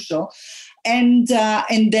absolutely crucial. And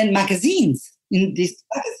then magazines, in these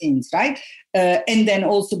magazines, right? And then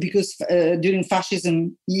also because during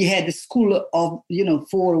fascism, you had a school of,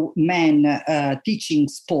 for men teaching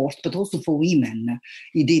sport, but also for women,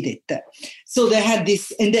 he did it. So they had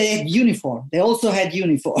this, and they had uniform. They also had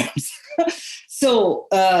uniforms. So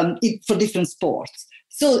for different sports.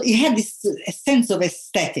 So it had this sense of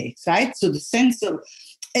aesthetics, right? So the sense of,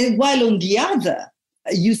 and while on the other,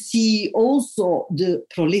 you see also the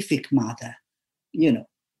prolific mother,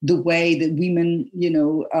 the way that women,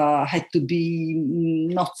 had to be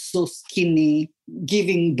not so skinny,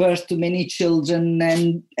 giving birth to many children.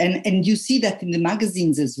 And you see that in the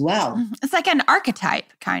magazines as well. It's like an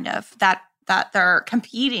archetype, kind of, that they're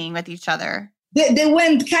competing with each other. They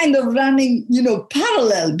went kind of running,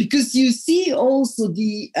 parallel, because you see also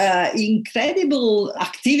the incredible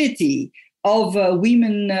activity of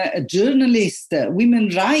women journalists, women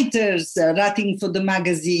writers writing for the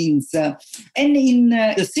magazines, and in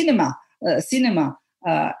the cinema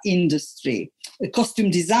industry, costume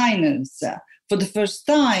designers for the first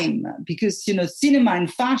time, because, cinema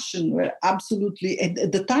and fashion were absolutely,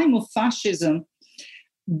 at the time of fascism,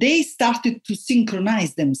 they started to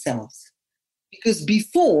synchronize themselves. Because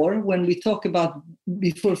before, when we talk about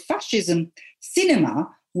before fascism, cinema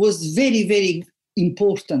was very, very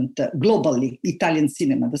important globally, Italian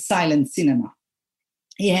cinema, the silent cinema.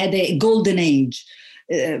 It had a golden age.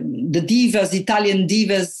 The divas, Italian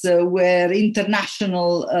divas, were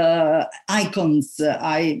international icons.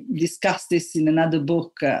 I discussed this in another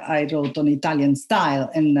book I wrote on Italian style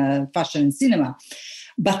and fashion and cinema.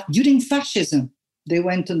 But during fascism, they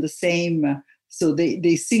went on the same, so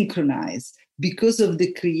they synchronized because of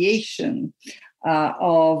the creation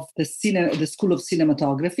of the School of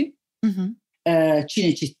Cinematography,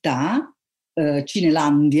 Cinecittà,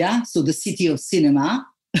 Cinelandia, so the city of cinema,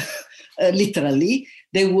 literally.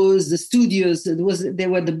 There was the studios, they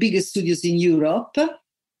were the biggest studios in Europe.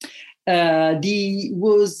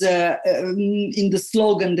 Was in the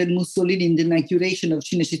slogan that Mussolini, in the inauguration of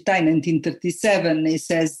Cinecittà in 1937, he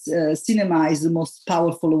says, cinema is the most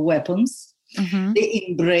powerful of weapons. They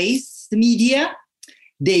embrace the media.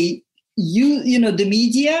 They use, the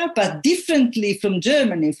media, but differently from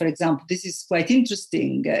Germany, for example. This is quite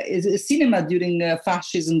interesting. Cinema during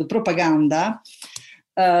fascism, the propaganda,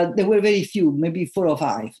 there were very few, maybe 4 or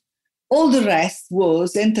 5. All the rest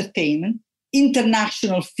was entertainment,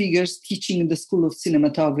 international figures teaching in the School of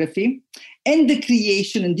Cinematography, and the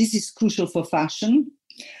creation, and this is crucial for fashion,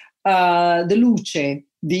 the luce,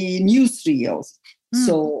 the newsreels.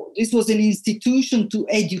 So this was an institution to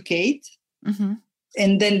educate,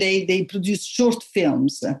 and then they produced short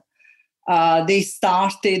films. They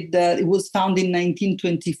started, it was founded in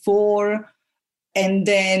 1924, and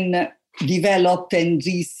then developed and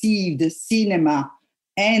received cinema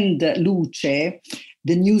and luce,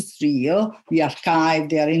 the newsreel, the archive.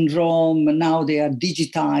 They are in Rome. Now they are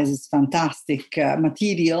digitized. It's fantastic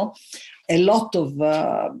material. A lot of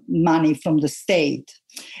money from the state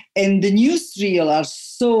And the newsreel are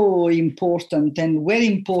so important and very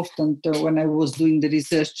important when I was doing the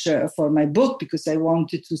research for my book, because I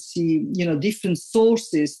wanted to see, different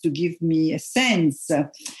sources to give me a sense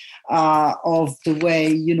of the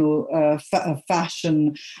way,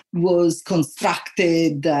 fashion was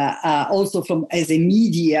constructed, also as a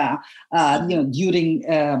media,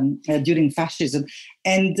 during fascism.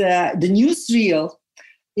 And the newsreel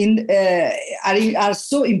are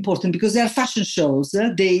so important because they are fashion shows.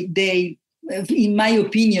 They, in my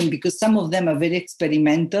opinion, because some of them are very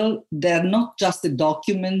experimental, they're not just a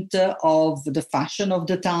document of the fashion of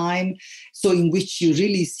the time, so in which you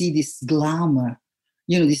really see this glamour,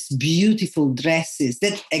 these beautiful dresses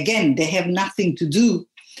that, again, they have nothing to do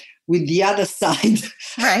with the other side,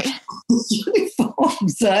 right?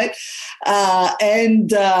 Uniforms, right? And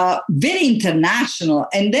very international.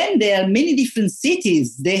 And then there are many different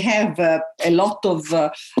cities. They have a lot of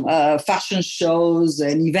fashion shows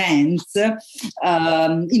and events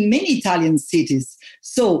in many Italian cities.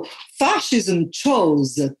 So fascism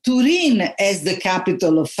chose Turin as the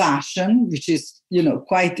capital of fashion, which is,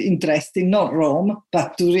 quite interesting. Not Rome,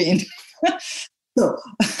 but Turin. So,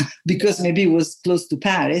 because maybe it was close to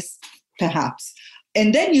Paris, perhaps.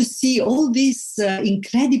 And then you see all these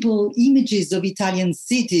incredible images of Italian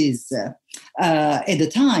cities at the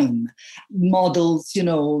time, models,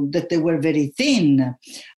 that they were very thin.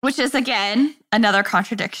 Which is, again, another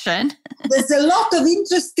contradiction. There's a lot of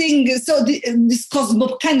interesting, so this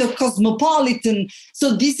kind of cosmopolitan,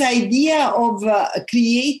 so this idea of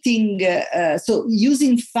creating, so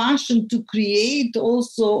using fashion to create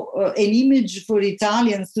also an image for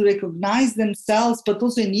Italians to recognize themselves, but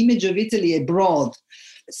also an image of Italy abroad.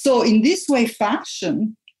 So in this way,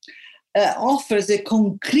 fashion offers a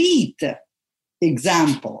concrete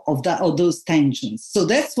example of those tensions. So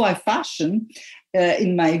that's why fashion,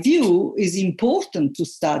 in my view, is important to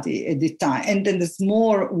study at the time. And then there's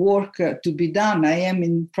more work to be done. I am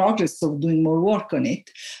in progress of doing more work on it.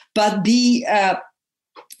 But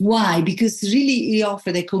why? Because really it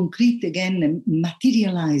offers a concrete, again,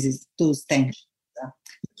 materializes those tensions.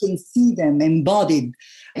 You can see them embodied,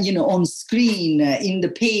 on screen, in the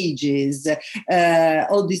pages,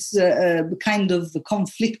 all this kind of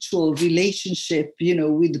conflictual relationship,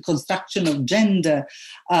 with the construction of gender,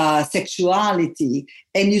 sexuality.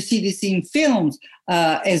 And you see this in films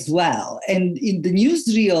as well. And in the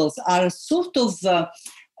newsreels are sort of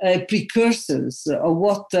precursors of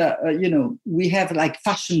what, we have like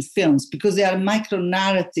fashion films, because they are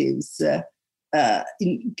micro-narratives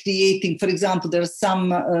in creating, for example, there are some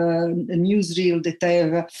newsreel that I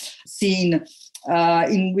have seen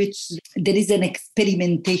in which there is an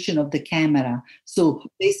experimentation of the camera. So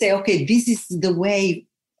they say, okay, this is the way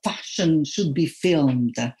fashion should be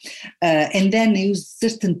filmed, and then use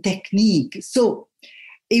certain technique. So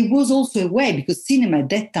it was also a way, because cinema at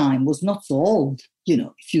that time was not so old.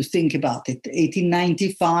 If you think about it,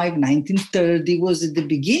 1895, 1930 was at the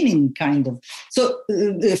beginning, kind of. So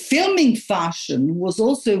filming fashion was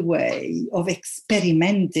also a way of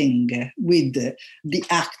experimenting with the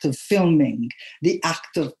act of filming, the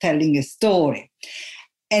act of telling a story.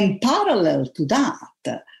 And parallel to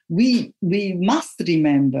that, we must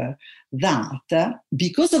remember that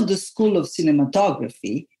because of the School of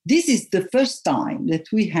Cinematography, this is the first time that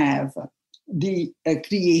we have the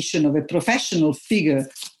creation of a professional figure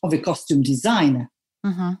of a costume designer.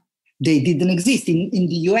 Mm-hmm. They didn't exist. In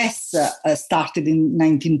the US, started in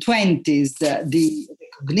 1920s, the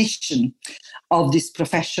recognition of this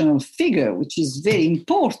professional figure, which is very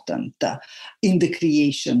important in the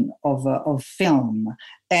creation of film.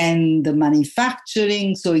 And the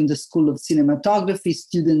manufacturing, so in the School of Cinematography,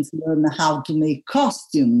 students learn how to make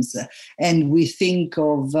costumes. And we think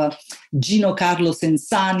of Gino Carlo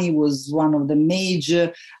Sensani was one of the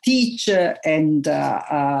major teacher and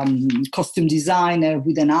costume designer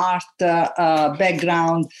with an art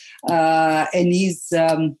background. And his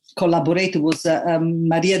collaborator was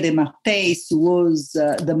Maria de Matteis, who was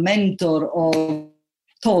the mentor of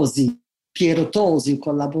Tosi. Piero Tosi, who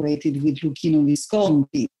collaborated with Luchino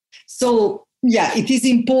Visconti. So, yeah, it is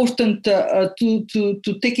important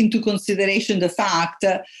to take into consideration the fact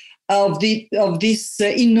of these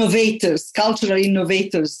innovators, cultural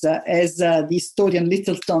innovators, as the historian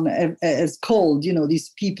Littleton has called,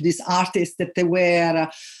 these people, these artists that they were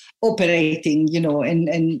operating,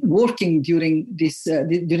 and working during this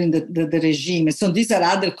during the regime. So these are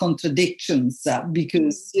other contradictions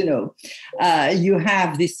because you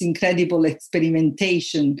have this incredible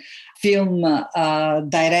experimentation film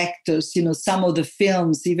directors, some of the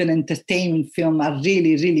films, even entertainment film, are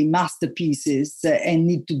really, really masterpieces and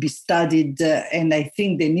need to be studied. And I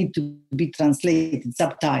think they need to be translated,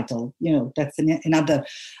 subtitled. That's another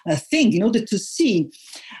thing in order to see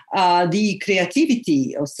the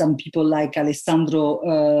creativity of some people like Alessandro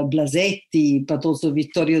Blasetti, but also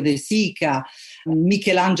Vittorio De Sica.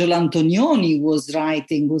 Michelangelo Antonioni was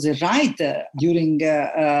a writer during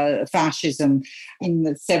fascism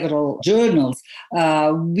in several journals.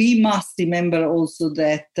 We must remember also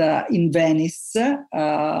that in Venice,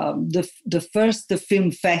 the first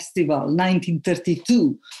film festival,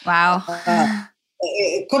 1932. Wow.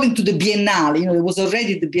 According to the Biennale, it was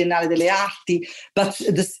already the Biennale delle Arti, but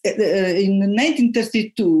in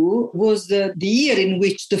 1932 was the year in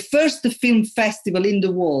which the first film festival in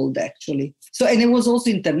the world, actually. So, and it was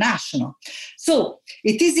also international. So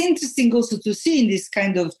it is interesting also to see in this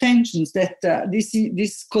kind of tensions that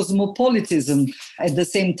this cosmopolitanism at the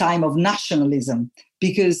same time of nationalism,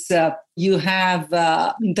 because you have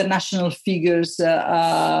international figures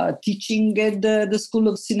teaching at the School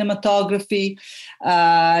of Cinematography.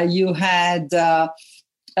 You had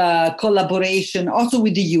collaboration also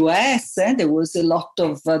with the US. There was a lot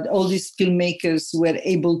of all these filmmakers were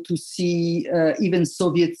able to see even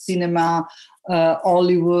Soviet cinema,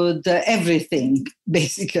 Hollywood, everything,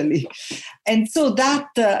 basically. And so that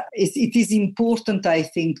it is important, I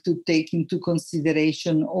think, to take into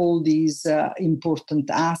consideration all these important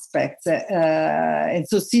aspects. And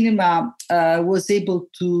so cinema was able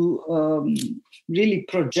to really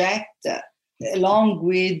project, along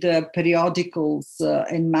with periodicals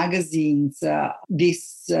and magazines,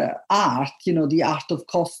 this art, the art of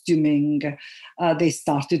costuming. They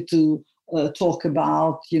started to talk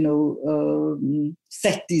about,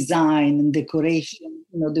 set design and decoration.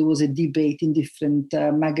 There was a debate in different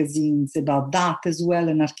magazines about that as well,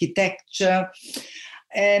 and architecture.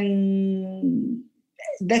 And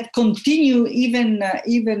that continue even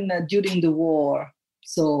during the war.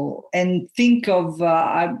 So, and think of,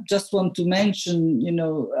 I just want to mention,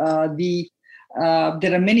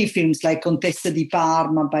 there are many films like Contessa di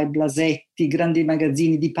Parma by Blasetti, Grandi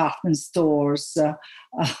Magazzini, department stores.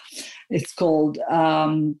 It's called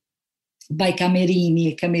by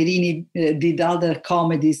Camerini. Camerini did other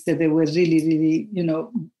comedies that they were really, really,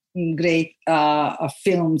 great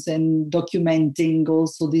films, and documenting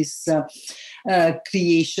also this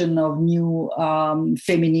creation of new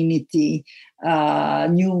femininity,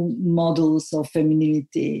 new models of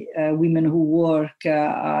femininity, women who work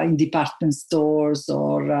in department stores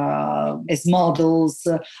or as models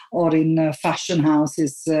or in fashion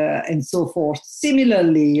houses and so forth.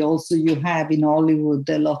 Similarly, also you have in Hollywood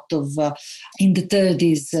a lot of, in the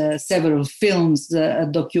 30s, several films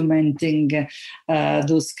documenting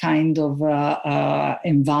those kind of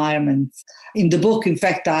environments. In the book, in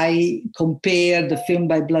fact, I compared the film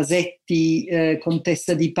by Blasetti,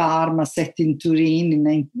 Contessa di Parma, set in Turin in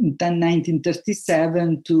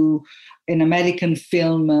 1937, to an American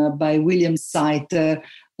film by William Sighter,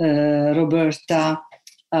 Roberta,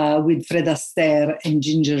 with Fred Astaire and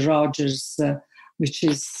Ginger Rogers, which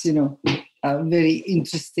is, very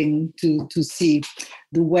interesting to see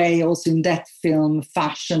the way also in that film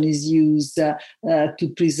fashion is used to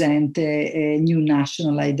present a new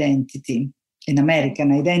national identity, an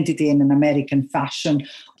American identity and an American fashion.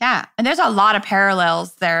 Yeah. And there's a lot of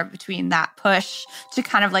parallels there between that push to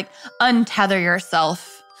kind of like untether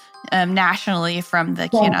yourself nationally from the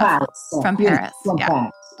from Paris.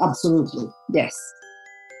 Paris. Absolutely. Yes.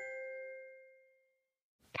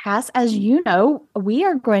 Cass, as you know, we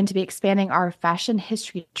are going to be expanding our fashion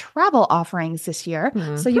history travel offerings this year.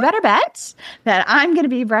 Mm-hmm. So you better bet that I'm going to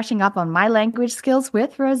be brushing up on my language skills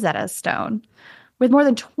with Rosetta Stone. With more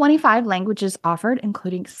than 25 languages offered,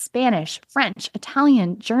 including Spanish, French,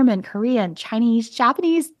 Italian, German, Korean, Chinese,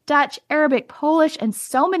 Japanese, Dutch, Arabic, Polish, and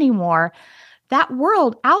so many more, that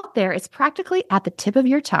world out there is practically at the tip of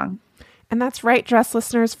your tongue. And that's right, Dress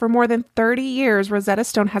listeners. For more than 30 years, Rosetta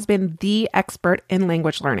Stone has been the expert in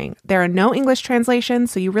language learning. There are no English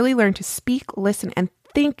translations, so you really learn to speak, listen, and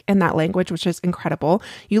think in that language, which is incredible.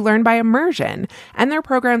 You learn by immersion, and their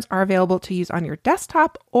programs are available to use on your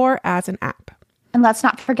desktop or as an app. And let's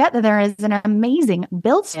not forget that there is an amazing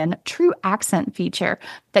built-in true accent feature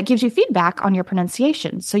that gives you feedback on your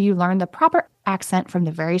pronunciation, so you learn the proper accent from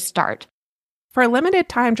the very start. For a limited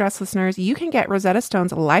time, Dress listeners, you can get Rosetta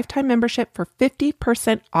Stone's lifetime membership for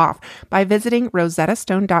 50% off by visiting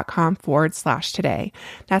rosettastone.com/today.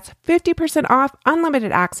 That's 50% off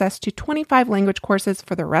unlimited access to 25 language courses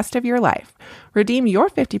for the rest of your life. Redeem your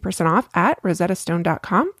 50% off at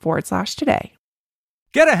rosettastone.com/today.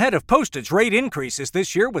 Get ahead of postage rate increases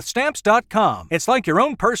this year with Stamps.com. It's like your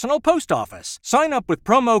own personal post office. Sign up with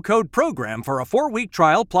promo code PROGRAM for a 4-week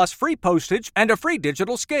trial plus free postage and a free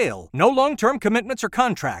digital scale. No long-term commitments or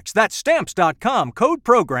contracts. That's Stamps.com, code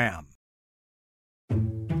PROGRAM.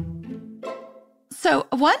 So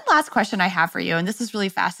one last question I have for you, and this is really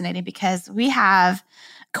fascinating because we have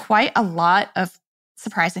quite a lot of,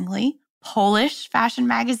 surprisingly, Polish fashion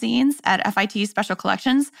magazines at FIT Special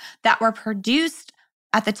Collections that were produced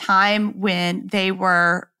at the time when they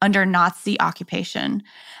were under Nazi occupation.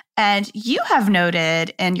 And you have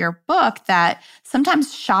noted in your book that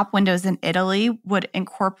sometimes shop windows in Italy would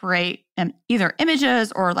incorporate either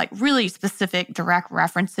images or like really specific direct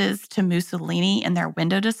references to Mussolini in their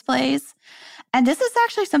window displays. And this is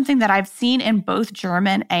actually something that I've seen in both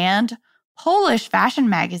German and Polish fashion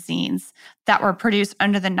magazines that were produced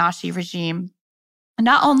under the Nazi regime.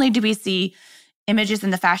 Not only do we see images in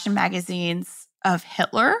the fashion magazines of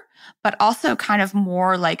Hitler, but also kind of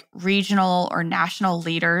more like regional or national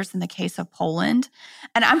leaders in the case of Poland.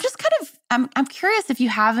 And I'm just I'm curious if you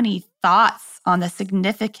have any thoughts on the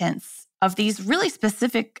significance of these really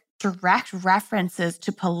specific direct references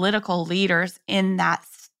to political leaders in that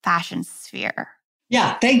fashion sphere.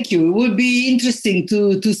 Yeah, thank you. It would be interesting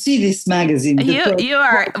to see this magazine. You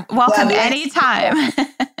are welcome anytime.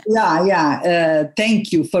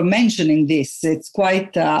 Thank you for mentioning this. It's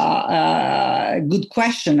quite a good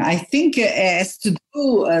question. I think it has to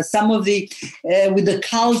do some of the with the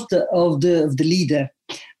cult of the leader,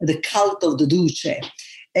 the cult of the Duce.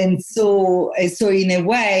 And so in a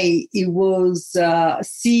way, it was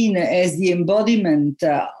seen as the embodiment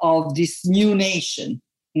of this new nation.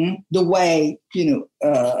 The way,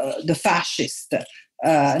 the fascist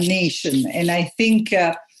nation. And I think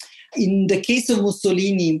in the case of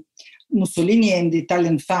Mussolini and the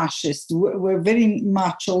Italian fascists were very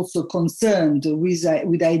much also concerned with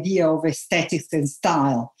the idea of aesthetics and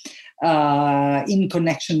style in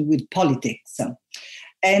connection with politics.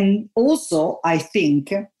 And also, I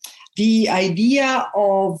think, the idea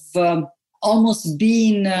of almost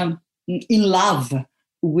being in love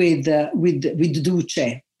with Duce.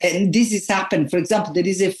 And this has happened. For example, there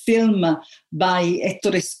is a film by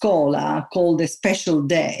Ettore Scola called A Special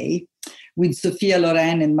Day with Sofia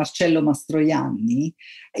Loren and Marcello Mastroianni,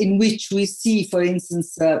 in which we see, for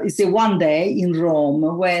instance, it's a one day in Rome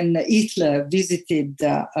when Hitler visited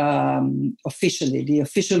officially, the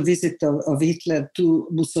official visit of Hitler to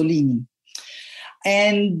Mussolini.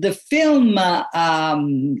 And the film,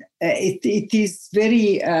 it is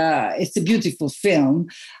very, it's a beautiful film.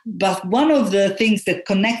 But one of the things that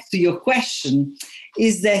connects to your question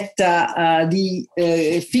is that the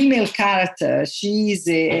female character, she is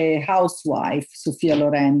a housewife, Sofia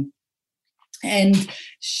Loren, and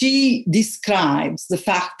she describes the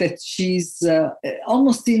fact that she's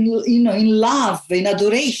almost in love, in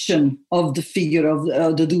adoration of the figure of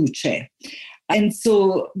the Duce. And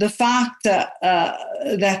so the fact that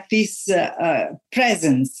this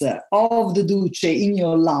presence of the Duce in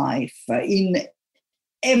your life, in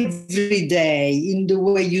every day, in the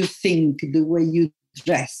way you think, the way you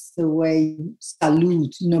dress, the way you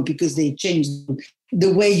salute, because they change,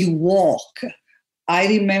 the way you walk. I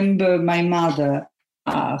remember my mother,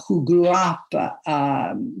 who grew up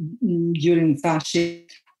during fascism,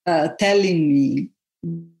 telling me,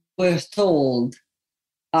 we're told,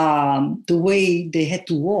 the way they had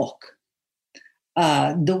to walk,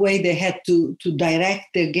 the way they had to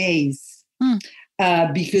direct their gaze,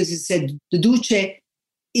 because he said, the Duce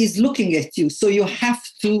is looking at you, so you have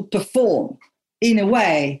to perform in a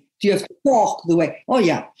way, you have to walk the way. Oh,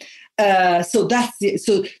 yeah. So that's it.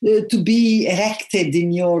 So to be erected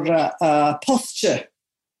in your posture,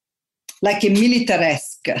 like a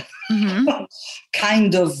militaresque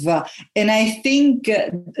kind of, and I think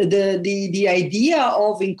the idea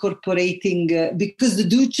of incorporating, because the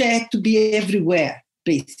Duce had to be everywhere,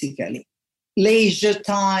 basically, leisure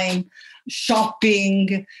time,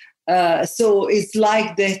 shopping. So it's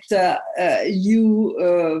like that you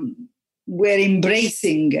were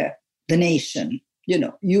embracing the nation,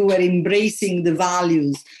 you were embracing the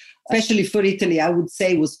values. Especially for Italy, I would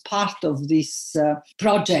say was part of this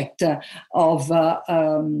project of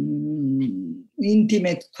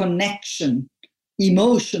intimate connection,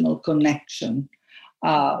 emotional connection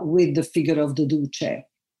with the figure of the Duce.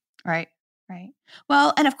 Right.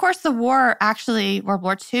 Well, and of course, the war, actually, World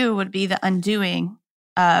War II would be the undoing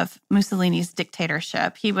of Mussolini's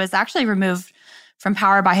dictatorship. He was actually removed from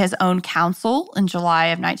power by his own council in July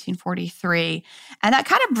of 1943. And that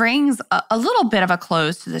kind of brings a little bit of a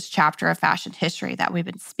close to this chapter of fashion history that we've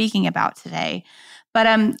been speaking about today. But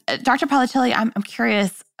Dr. Paulicelli, I'm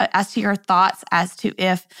curious as to your thoughts as to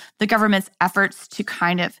if the government's efforts to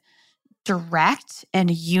kind of direct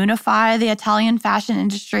and unify the Italian fashion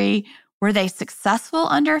industry, were they successful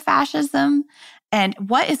under fascism? And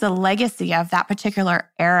what is the legacy of that particular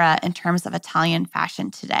era in terms of Italian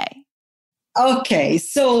fashion today? Okay,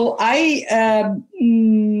 so let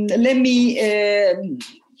me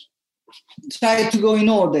try to go in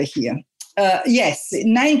order here. Yes,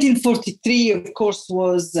 1943, of course,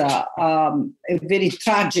 was a very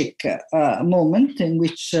tragic moment in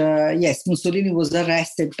which, yes, Mussolini was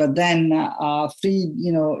arrested, but then freed,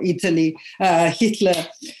 Italy. Hitler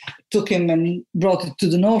took him and brought it to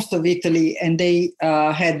the north of Italy, and they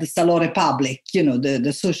had the Salò Republic,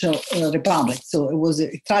 the social republic. So it was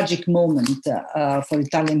a tragic moment for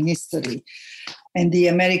Italian history. And the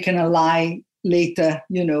American ally later,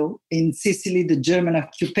 in Sicily, the German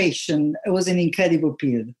occupation, it was an incredible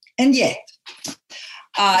period. And yet,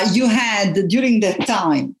 you had, during that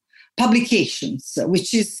time, publications,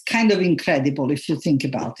 which is kind of incredible if you think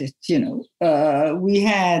about it. We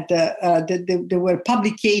had, there were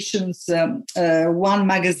publications, one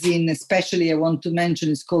magazine especially I want to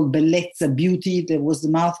mention is called Bellezza, Beauty, that was the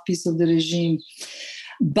mouthpiece of the regime.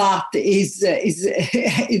 But one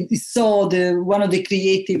of the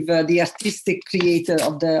creative, the artistic creator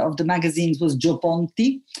of the magazines was Gio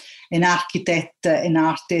Ponti, an architect, an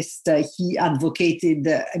artist. He advocated,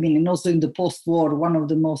 and also in the post-war, one of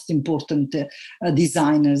the most important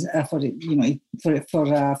designers for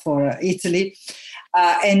Italy.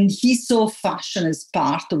 And he saw fashion as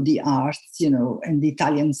part of the arts, and the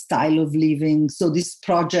Italian style of living. So this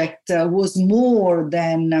project was more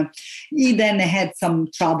than, he then had some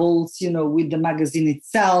troubles, with the magazine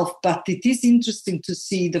itself. But it is interesting to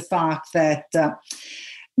see the fact that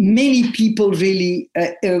many people really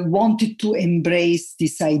wanted to embrace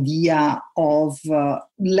this idea of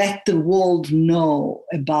let the world know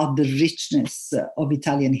about the richness of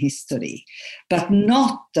Italian history, but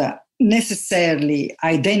not necessarily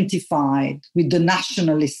identified with the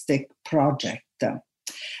nationalistic project,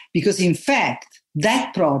 because in fact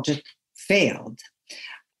that project failed,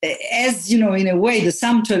 as in a way the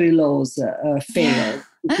sumptuary laws failed.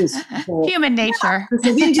 Human nature.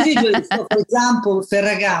 Individuals, for example,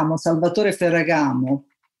 Salvatore Ferragamo,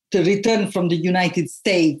 to return from the United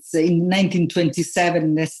States in 1927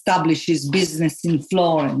 and establish his business in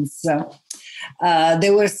Florence.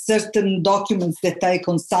 There were certain documents that I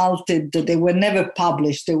consulted that they were never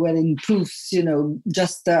published. They were in proofs,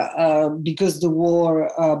 just because the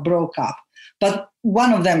war broke up. But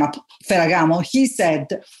one of them, Ferragamo, he said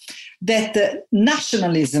that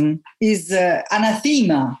nationalism is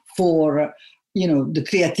anathema for, the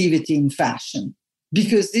creativity in fashion.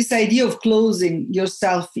 Because this idea of closing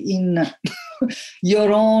yourself in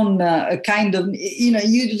your own kind of, you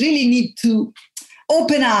really need to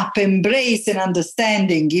open up, embrace an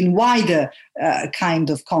understanding in wider kind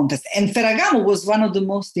of context. And Ferragamo was one of the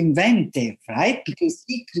most inventive, right? Because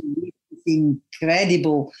he created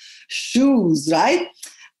incredible shoes, right?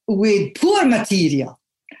 With poor material,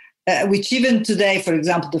 which even today, for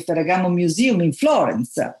example, the Ferragamo Museum in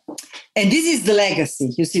Florence. And this is the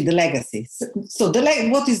legacy, you see the legacy. So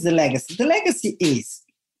what is the legacy? The legacy is,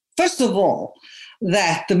 first of all,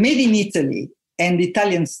 that made in Italy and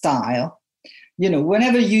Italian style,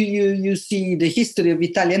 whenever you see the history of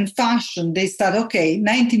Italian fashion, they start,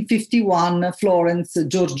 1951, Florence,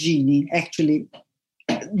 Giorgini. Actually,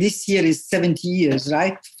 this year is 70 years,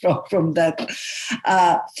 right, from that.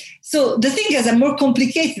 So the thing is more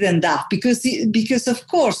complicated than that because of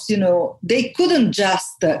course, they couldn't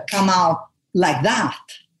just come out like that.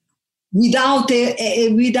 Without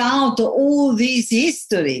all this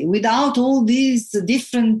history, without all these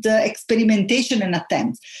different experimentation and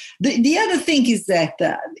attempts. The other thing is that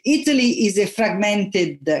Italy is a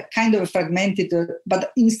fragmented,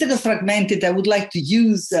 but instead of fragmented, I would like to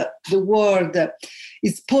use the word,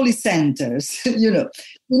 it's polycenters.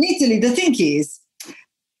 In Italy, the thing is,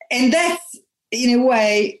 and that's in a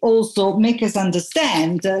way also make us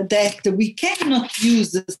understand that we cannot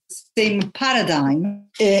use the same paradigm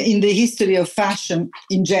in the history of fashion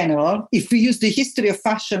in general. If we use the history of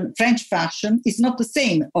fashion, French fashion is not the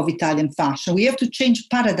same of Italian fashion. We have to change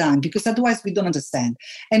paradigm because otherwise we don't understand.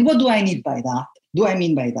 And what do I mean by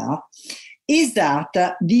that? Is that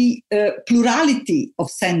the plurality of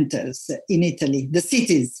centers in Italy, the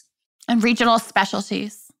cities. And regional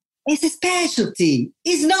specialties. It's a specialty.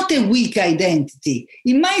 It's not a weak identity.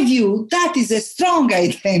 In my view, that is a strong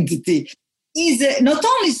identity. Is not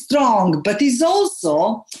only strong, but is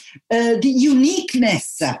also the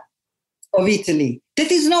uniqueness of Italy.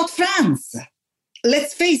 That is not France.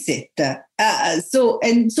 let's face it. So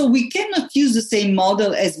we cannot use the same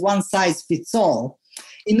model as one size fits all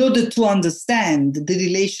in order to understand the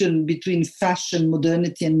relation between fashion,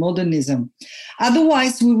 modernity, and modernism.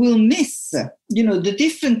 Otherwise, we will miss, the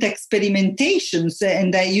different experimentations.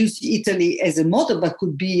 And I use Italy as a model, but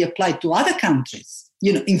could be applied to other countries.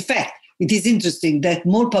 In fact, it is interesting that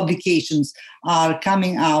more publications are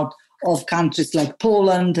coming out of countries like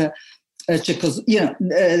Poland, Eastern,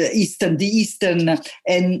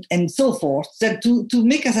 and so forth, that to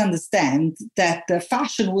make us understand that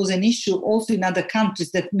fashion was an issue also in other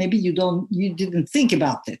countries that maybe you didn't think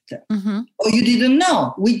about it, or you didn't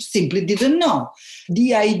know. We simply didn't know.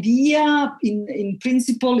 The idea, in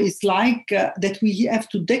principle, is like that we have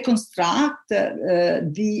to deconstruct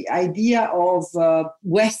the idea of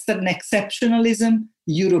Western exceptionalism,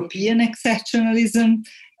 European exceptionalism,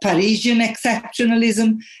 Parisian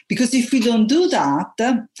exceptionalism, because if we don't do that,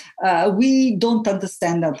 we don't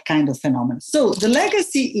understand that kind of phenomenon. So the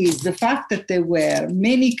legacy is the fact that there were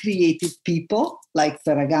many creative people, like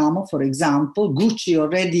Ferragamo, for example. Gucci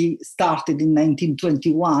already started in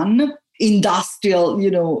 1921. Industrial,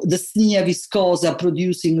 the Snia Viscosa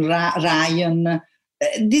producing rayon.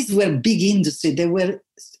 These were big industry. They were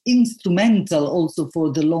instrumental also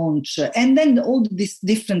for the launch. And then all these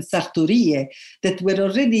different sartorie that were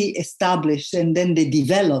already established and then they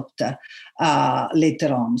developed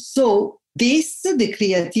later on. So the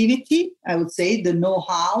creativity, I would say, the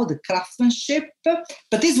know-how, the craftsmanship, but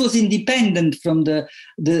this was independent from the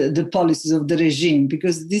policies of the regime,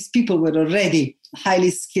 because these people were already highly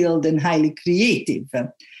skilled and highly creative.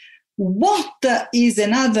 What is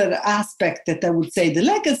another aspect that I would say the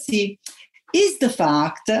legacy is the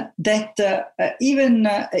fact that even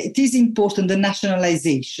it is important, the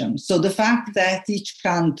nationalization. So the fact that each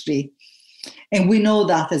country, and we know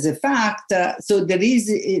that as a fact, so there is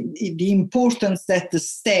the importance that the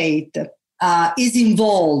state is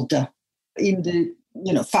involved in the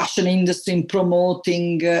fashion industry, in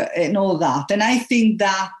promoting and all that. And I think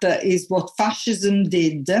that is what fascism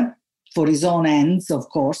did for his own ends, of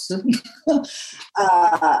course.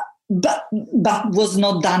 But was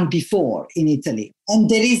not done before in Italy. And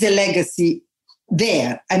there is a legacy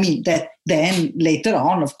there. I mean, that then later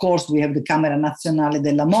on, of course, we have the Camera Nazionale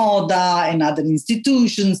della Moda and other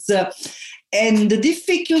institutions. And the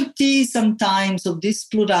difficulty sometimes of this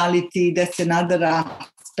plurality, that's another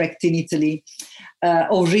aspect in Italy,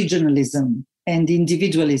 of regionalism and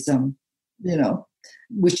individualism,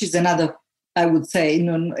 which is another, I would say,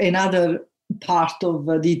 another part of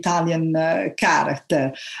the Italian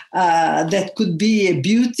character that could be a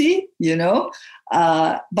beauty,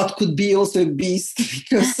 but could be also a beast,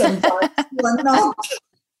 because sometimes you are not,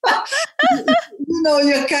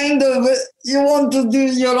 you're kind of, you want to do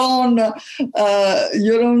your own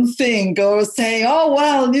thing, or say, oh,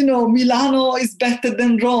 well, Milano is better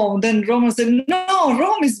than Rome. Then Rome said, no,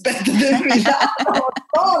 Rome is better than Milano,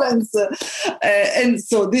 Florence. And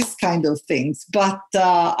so this kind of things. But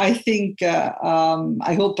I think,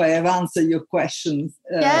 I hope I have answered your question.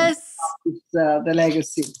 Yes. The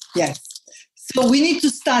legacy. Yes. So we need to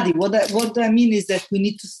study. What I mean is that we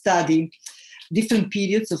need to study different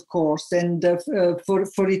periods, of course, and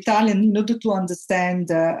for Italian, in order to understand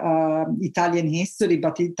Italian history,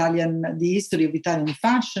 but the history of Italian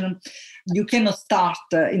fashion, you cannot start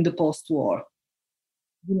in the post-war.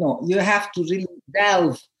 You have to really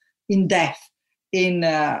delve in depth in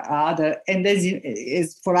other, and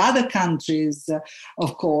as for other countries,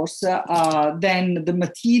 of course, then the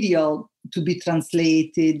material to be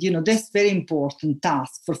translated, that's very important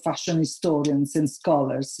task for fashion historians and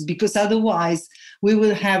scholars, because otherwise we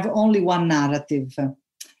will have only one narrative,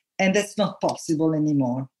 and that's not possible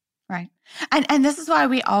anymore. Right. And this is why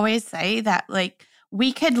we always say that, like,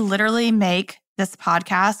 we could literally make this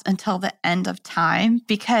podcast until the end of time,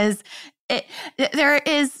 because there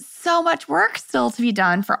is so much work still to be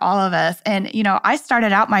done for all of us. And, I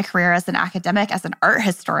started out my career as an academic, as an art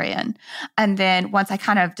historian. And then once I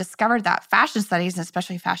kind of discovered that fashion studies, and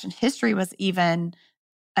especially fashion history, was even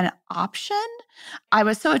an option, I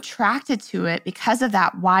was so attracted to it because of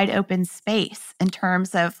that wide open space in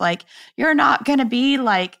terms of, like, you're not going to be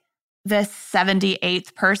like the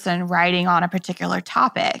 78th person writing on a particular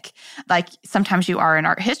topic. Like sometimes you are in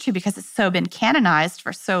art history because it's so been canonized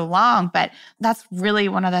for so long. But that's really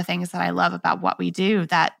one of the things that I love about what we do,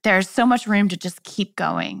 that there's so much room to just keep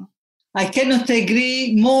going. I cannot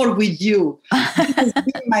agree more with you. This has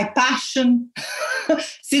been my passion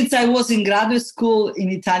since I was in graduate school in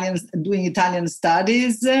doing Italian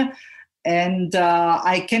studies. And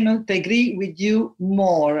I cannot agree with you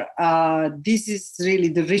more. This is really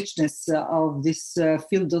the richness of this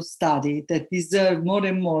field of study that deserves more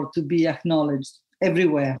and more to be acknowledged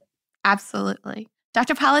everywhere. Absolutely.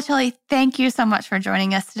 Dr. Paulicelli, thank you so much for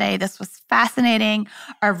joining us today. This was fascinating.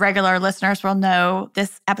 Our regular listeners will know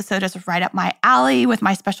this episode is right up my alley with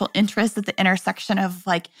my special interest at the intersection of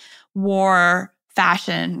like war,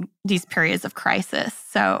 fashion, these periods of crisis.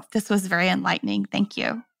 So this was very enlightening. Thank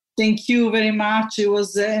you. Thank you very much. It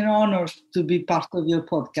was an honor to be part of your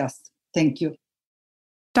podcast. Thank you.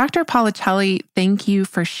 Dr. Paulicelli, thank you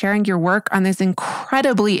for sharing your work on this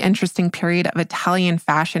incredibly interesting period of Italian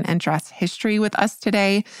fashion and dress history with us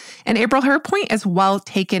today. And April, her point is well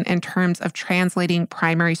taken in terms of translating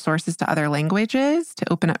primary sources to other languages to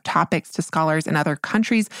open up topics to scholars in other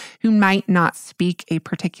countries who might not speak a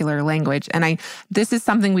particular language. And this is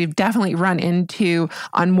something we've definitely run into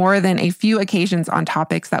on more than a few occasions on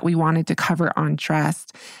topics that we wanted to cover on dress.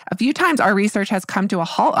 A few times our research has come to a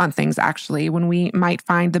halt on things, actually, when we might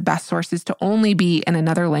find the best sources to only be in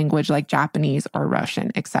another language like Japanese or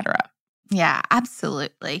Russian, etc. Yeah,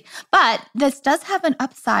 absolutely. But this does have an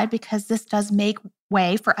upside because this does make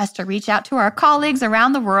way for us to reach out to our colleagues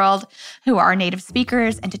around the world who are native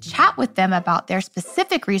speakers and to chat with them about their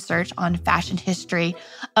specific research on fashion history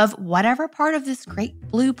of whatever part of this great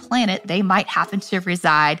blue planet they might happen to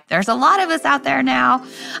reside. There's a lot of us out there now.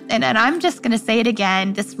 And I'm just going to say it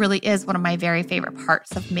again. This really is one of my very favorite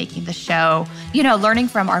parts of making the show. You know, learning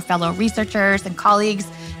from our fellow researchers and colleagues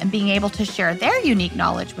and being able to share their unique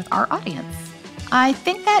knowledge with our audience. I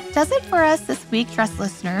think that does it for us this week, dress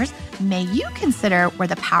listeners. May you consider where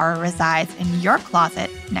the power resides in your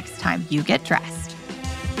closet next time you get dressed.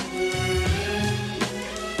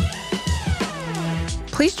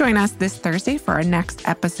 Please join us this Thursday for our next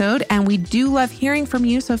episode. And we do love hearing from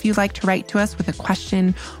you. So if you'd like to write to us with a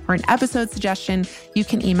question or an episode suggestion, you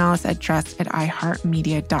can email us at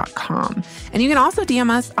dress@iheartmedia.com. And you can also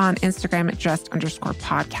DM us on Instagram at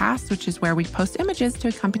dress_podcast, which is where we post images to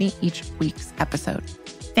accompany each week's episode.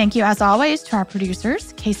 Thank you, as always, to our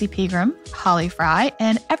producers, Casey Pegram, Holly Fry,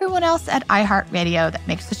 and everyone else at iHeartRadio that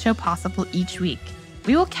makes the show possible each week.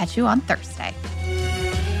 We will catch you on Thursday.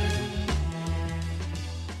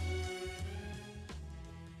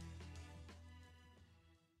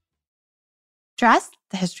 Dress,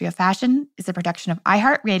 the History of Fashion, is a production of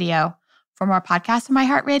iHeartRadio. For more podcasts from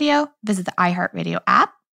iHeartRadio, visit the iHeartRadio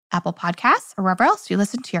app, Apple Podcasts, or wherever else you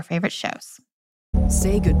listen to your favorite shows.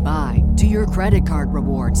 Say goodbye to your credit card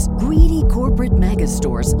rewards. Greedy corporate mega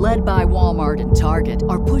stores, led by Walmart and Target,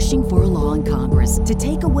 are pushing for a law in Congress to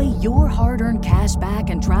take away your hard-earned cash back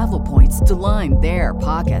and travel points to line their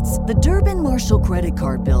pockets. The Durbin-Marshall credit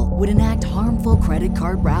card bill would enact harmful credit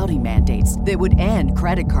card routing mandates that would end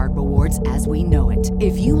credit card rewards as we know it.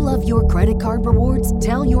 If you love your credit card rewards,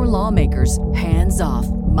 tell your lawmakers, hands off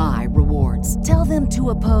my rewards. Tell them to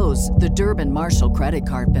oppose the Durbin-Marshall credit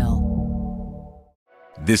card bill.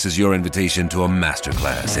 This is your invitation to a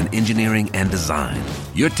masterclass in engineering and design.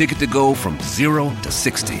 Your ticket to go from 0 to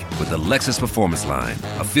 60 with the Lexus Performance Line.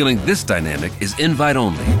 A feeling this dynamic is invite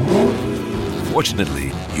only.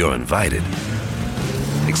 Fortunately, you're invited.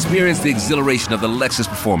 Experience the exhilaration of the Lexus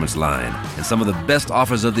Performance Line and some of the best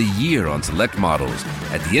offers of the year on select models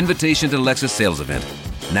at the Invitation to Lexus sales event,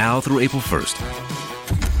 now through April 1st.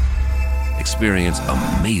 Experience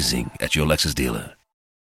amazing at your Lexus dealer.